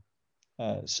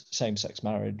same-sex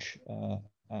marriage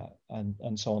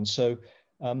and so on. So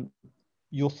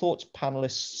your thoughts,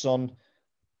 panelists, on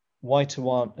why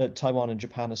Taiwan and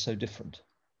Japan are so different?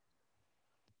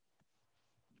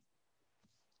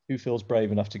 Who feels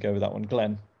brave enough to go with that one?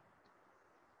 Glenn.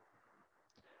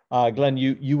 Glenn,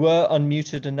 you were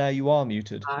unmuted and now you are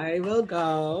muted. I will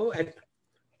go.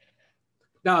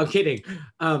 No, I'm kidding.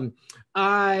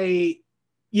 I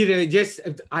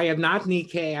am not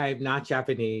Nikkei, I am not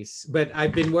Japanese, but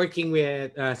I've been working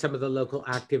with some of the local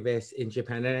activists in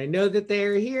Japan, and I know that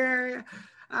they're here.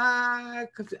 How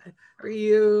are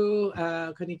you?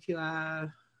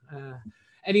 Konnichiwa.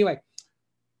 Anyway,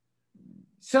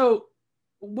 so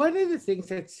one of the things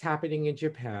that's happening in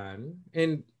Japan,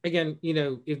 and again,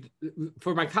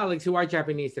 for my colleagues who are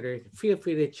Japanese that are, feel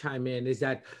free to chime in, is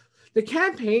that the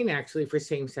campaign actually for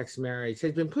same-sex marriage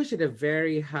has been pushed at a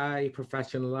very high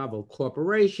professional level.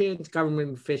 Corporations,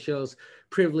 government officials,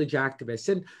 privileged activists,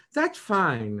 and that's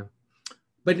fine.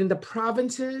 But in the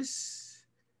provinces,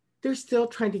 they're still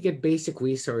trying to get basic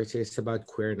resources about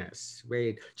queerness,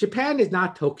 right? Japan is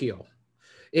not Tokyo.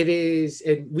 It is,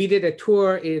 and we did a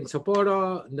tour in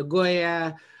Sapporo,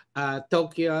 Nagoya,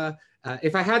 Tokyo.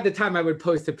 If I had the time, I would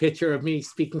post a picture of me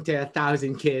speaking to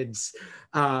 1,000 kids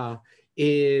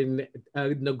in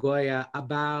Nagoya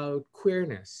about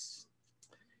queerness.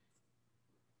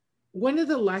 One of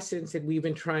the lessons that we've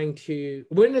been trying to,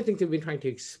 one of the things that we've been trying to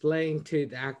explain to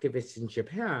the activists in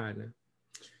Japan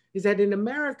is that in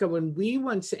America, when we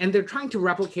once, and they're trying to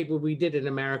replicate what we did in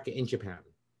America in Japan.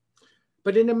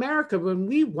 But in America, when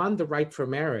we won the right for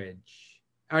marriage,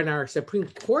 and our Supreme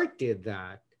Court did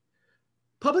that,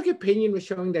 public opinion was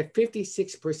showing that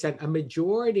 56%, a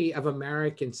majority of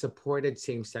Americans supported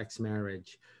same-sex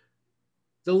marriage.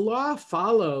 The law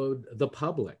followed the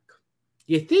public.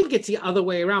 You think it's the other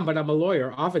way around, but I'm a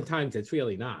lawyer. Oftentimes it's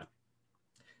really not.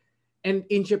 And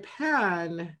in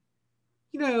Japan,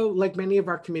 like many of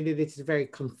our communities, it's a very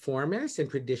conformist and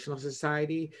traditional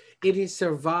society. It has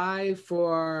survived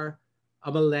for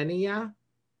a millennia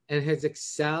and has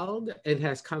excelled and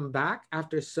has come back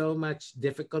after so much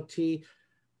difficulty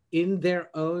in their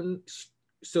own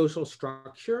social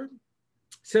structure.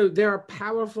 So there are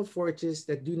powerful forces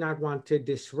that do not want to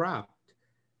disrupt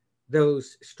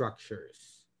those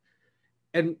structures.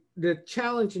 And the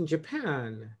challenge in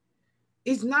Japan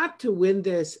is not to win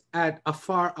this at a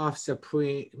far off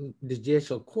Supreme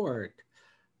Judicial Court,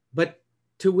 but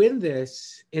to win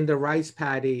this in the rice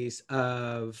paddies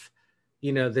of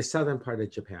the southern part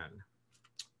of Japan,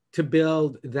 to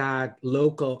build that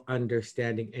local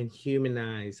understanding and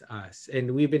humanize us.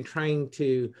 And we've been trying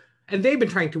to, and they've been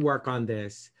trying to work on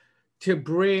this, to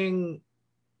bring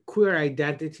queer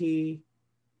identity,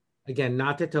 again,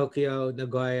 not to Tokyo,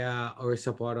 Nagoya, or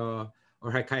Sapporo,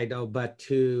 or Hokkaido, but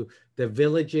to the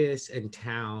villages and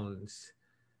towns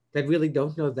that really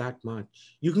don't know that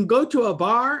much. You can go to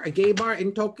a gay bar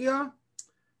in Tokyo,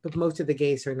 but most of the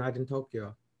gays are not in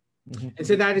Tokyo. Mm-hmm. And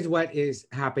so that is what is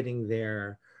happening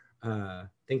there.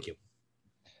 Thank you.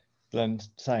 Glenn,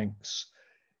 thanks.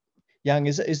 Yang,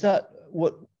 is that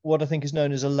what I think is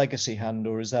known as a legacy hand,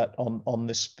 or is that on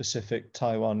this specific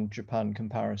Taiwan-Japan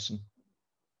comparison?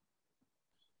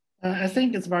 I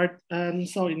think it's very,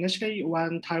 so initially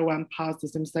when Taiwan passed the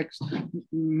same-sex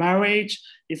marriage,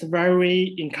 it's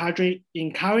very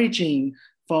encouraging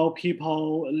for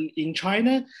people in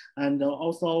China, and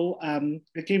also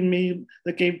it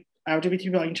gave LGBT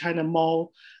people in China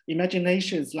more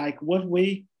imaginations, like what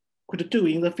we could do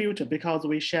in the future, because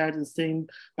we share the same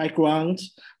background.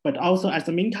 But also at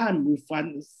the meantime, we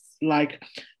find like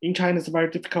in China it's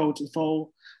very difficult for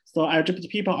LGBT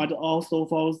people and also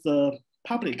for the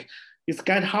public. It's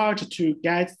get hard to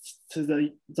get to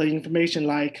the information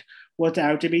like what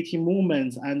LGBT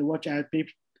movements and what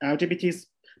LGBT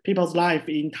people's life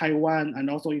in Taiwan and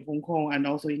also in Hong Kong and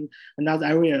also in another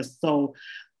areas. So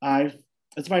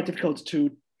it's very difficult to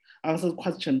answer the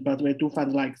question, but we do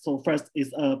find like, so first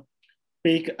is a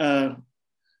big,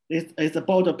 it's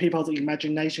about the people's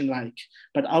imagination, like,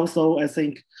 but also I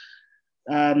think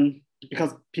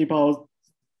because people's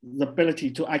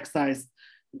ability to access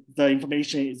the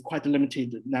information is quite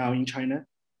limited now in China.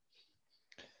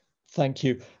 Thank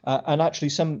you. And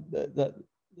actually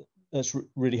that's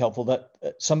really helpful that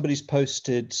somebody's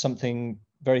posted something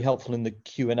very helpful in the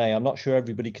Q&A. I'm not sure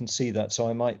everybody can see that, so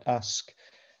I might ask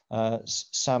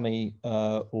Sammy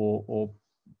or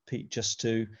Pete just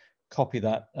to copy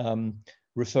that,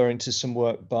 referring to some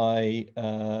work by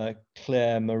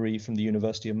Claire Marie from the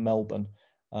University of Melbourne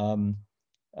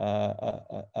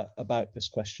about this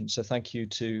question. So thank you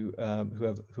to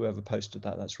whoever posted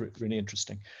that. That's really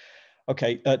interesting.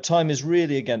 Okay, time is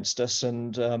really against us,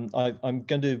 and I'm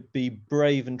going to be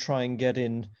brave and try and get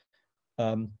in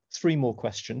 3 more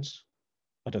questions.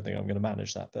 I don't think I'm going to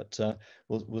manage that, but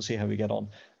we'll see how we get on.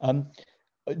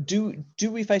 Do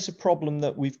we face a problem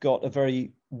that we've got a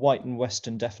very white and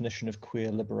Western definition of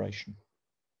queer liberation?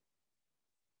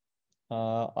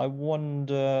 I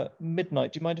wonder,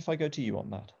 Midnight, do you mind if I go to you on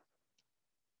that?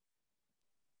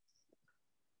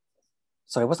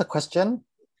 Sorry, what's the question?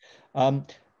 I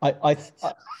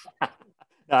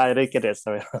didn't get it.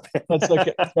 Sorry. That's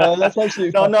okay. That's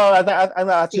actually no. I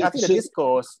think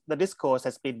the discourse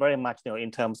has been very much,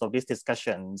 in terms of these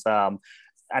discussions.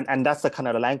 and that's the kind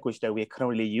of language that we're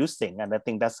currently using. And I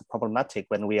think that's problematic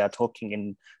when we are talking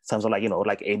in terms of like,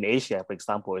 like in Asia, for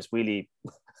example, it's really,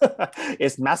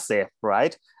 it's massive,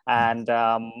 right? And,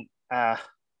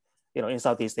 in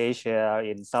Southeast Asia,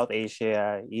 in South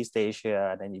Asia, East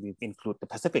Asia, and then you include the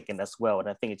Pacific in as well. And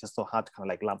I think it's just so hard to kind of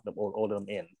like lump them all of them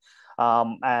in.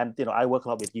 And, I work a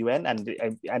lot with UN, and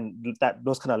that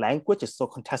those kind of language is so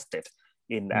contested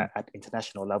at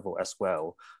international level as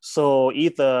well. So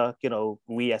either,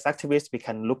 we as activists, we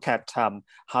can look at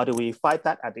how do we fight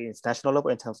that at the international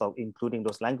level in terms of including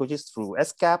those languages through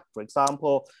SCAP, for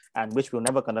example, and which we're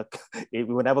never gonna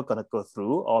go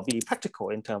through, or be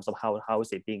practical in terms of how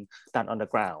is it being done on the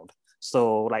ground.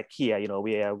 So like here,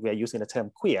 we are using the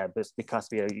term queer because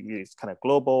it's kind of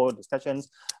global discussions,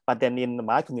 but then in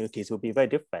my communities it will be very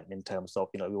different in terms of,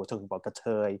 we were talking about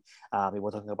Kathoy, we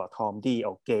were talking about Tom D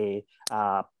or gay,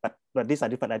 but these are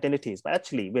different identities. But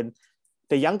actually, when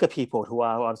the younger people who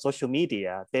are on social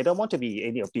media, they don't want to be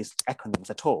any of these acronyms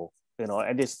at all,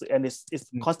 and it's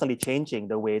constantly changing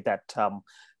the way that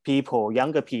people,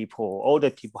 younger people, older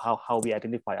people, how we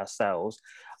identify ourselves.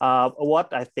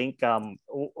 What I think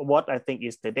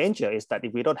is the danger is that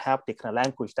if we don't have the kind of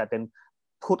language that then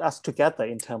put us together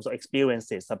in terms of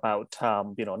experiences about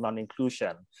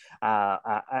non-inclusion,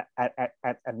 and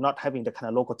not having the kind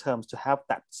of local terms to have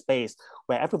that space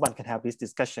where everyone can have these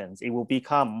discussions, it will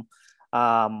become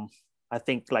I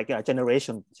think like a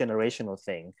generational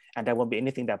thing, and there won't be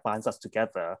anything that binds us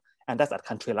together, and that's at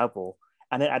country level.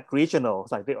 And then at regional,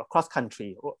 like across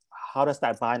country, how does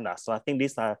that bind us? So I think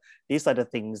these are the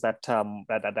things that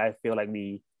that I feel like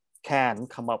we can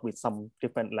come up with some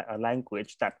different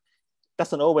language that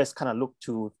doesn't always kind of look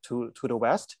to the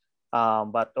West,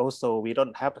 but also we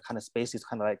don't have the kind of spaces to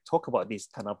kind of like talk about these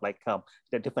kind of like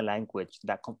the different language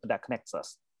that connects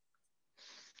us.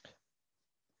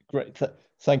 Great,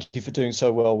 thank you for doing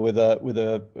so well with a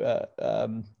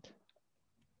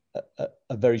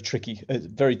very tricky,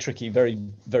 very,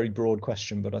 very broad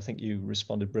question, but I think you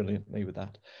responded brilliantly with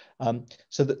that.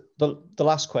 So the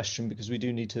last question, because we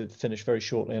do need to finish very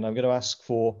shortly, and I'm going to ask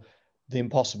for the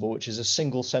impossible, which is a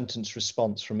single sentence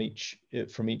response from each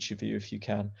of you, if you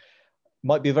can.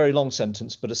 Might be a very long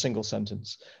sentence, but a single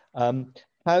sentence.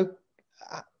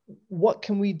 What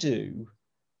can we do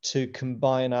to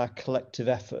combine our collective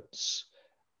efforts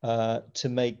to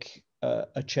make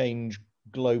a change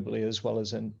globally as well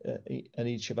as in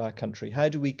each of our country? How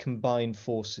do we combine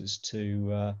forces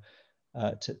to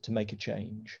make a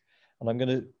change? And I'm going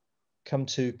to come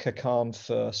to Kakan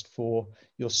first for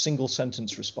your single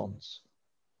sentence response.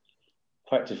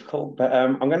 Quite difficult, but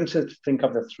I'm going to think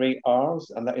of the 3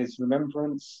 R's, and that is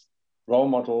remembrance, role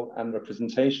model, and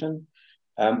representation.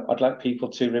 I'd like people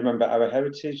to remember our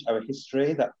heritage, our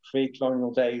history, that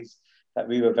pre-colonial days that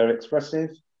we were very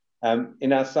expressive.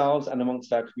 In ourselves and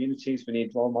amongst our communities, we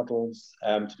need role models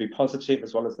to be positive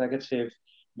as well as negative.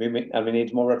 And we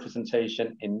need more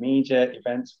representation in media,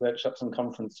 events, workshops, and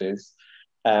conferences.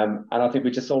 And I think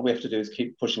all we have to do is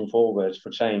keep pushing forward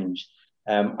for change.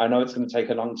 I know it's going to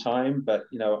take a long time, but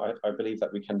I believe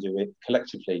that we can do it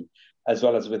collectively, as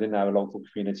well as within our local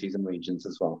communities and regions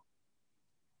as well.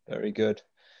 Very good.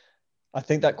 I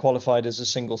think that qualified as a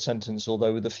single sentence,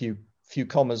 although with a few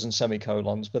commas and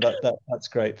semicolons, but that's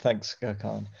great. Thanks,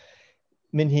 Kakan.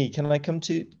 Min-hee, can I come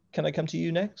to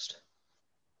you next?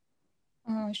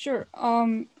 Sure.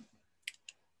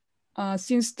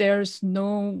 Since there's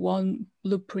no one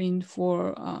blueprint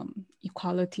for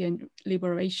equality and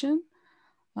liberation,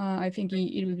 I think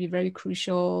it will be very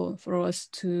crucial for us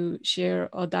to share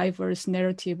a diverse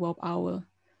narrative of our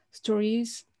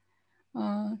stories.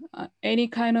 Any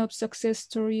kind of success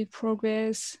story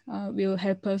progress will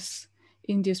help us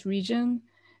in this region,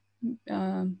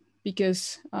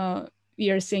 because we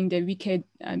are saying that we can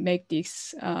make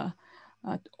this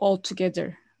all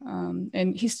together.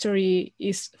 And history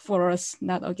is for us,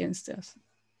 not against us.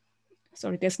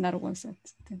 Sorry, that's not one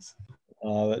sentence.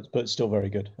 But still very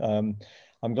good.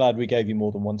 I'm glad we gave you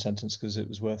more than one sentence because it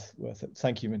was worth it.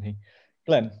 Thank you, Min-hee.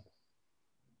 Glenn.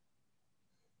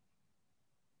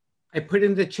 I put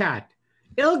in the chat,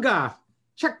 ILGA,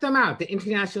 check them out. The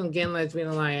International Gay and Lesbian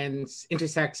Alliance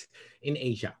intersects in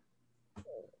Asia.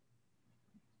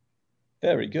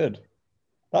 Very good.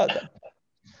 That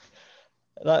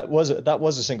was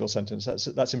a single sentence.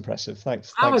 That's impressive.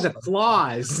 Thanks. That was a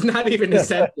clause, not even a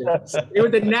sentence. It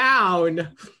was a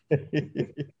noun.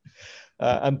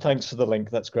 And thanks for the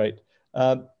link. That's great.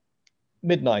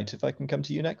 Midnight, if I can come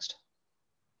to you next.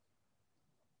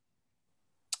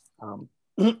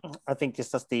 I think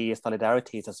it's just the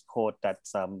solidarity, the support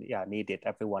that's needed.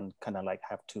 Everyone kind of like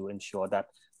have to ensure that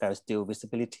there is still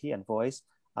visibility and voice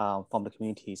from the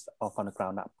communities or from the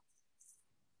ground up.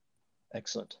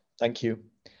 Excellent. Thank you.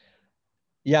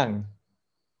 Yang.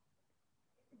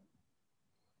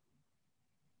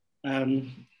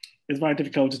 It's very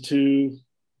difficult to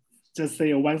just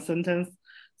say a one sentence.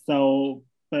 So,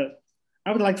 but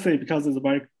I would like to say, because it's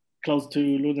very close to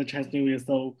Lunar Chinese New Year,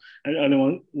 so I only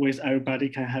want wish everybody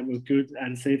can have a good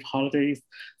and safe holidays.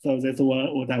 So that's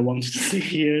what I want to see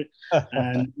here.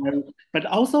 And but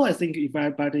also, I think if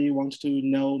everybody wants to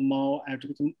know more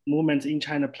LGBT movement in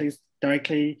China, please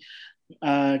directly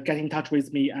get in touch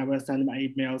with me. I will send my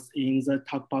emails in the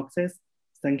talk boxes.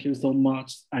 Thank you so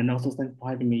much, and also thanks for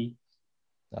having me.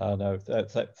 No,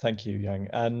 thank you, Yang.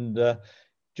 And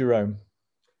Jerome.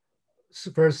 It's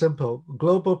very simple: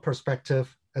 global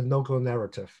perspective and local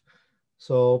narrative.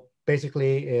 So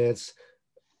basically, it's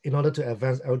in order to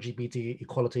advance LGBT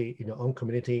equality in your own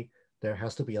community, there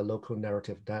has to be a local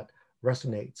narrative that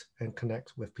resonates and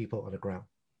connects with people on the ground.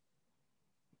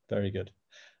 Very good.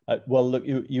 Well, look,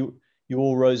 you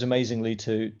all rose amazingly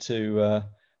to a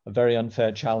very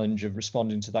unfair challenge of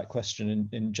responding to that question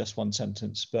in just one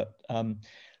sentence. But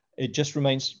it just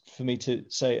remains for me to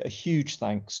say a huge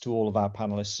thanks to all of our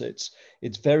panelists.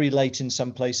 It's very late in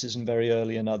some places and very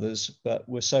early in others, but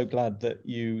we're so glad that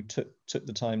you took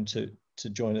the time to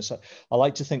join us. I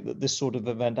like to think that this sort of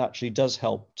event actually does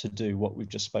help to do what we've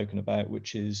just spoken about,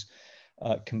 which is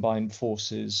combine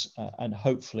forces and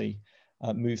hopefully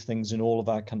move things in all of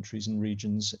our countries and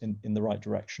regions in the right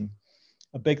direction.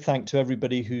 A big thank to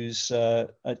everybody who's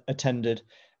attended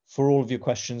for all of your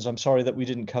questions. I'm sorry that we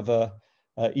didn't cover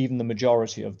even the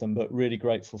majority of them, but really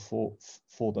grateful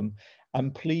for them.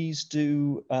 And please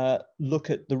do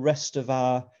look at the rest of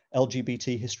our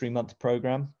LGBT History Month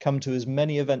program. Come to as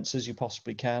many events as you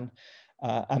possibly can,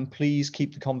 and please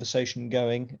keep the conversation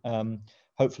going.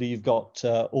 Hopefully you've got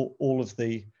all of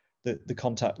the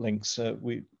contact links.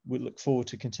 We look forward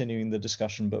to continuing the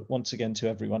discussion, but once again to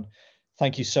everyone,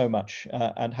 thank you so much,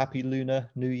 and happy Lunar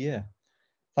New Year.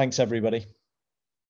 Thanks, everybody.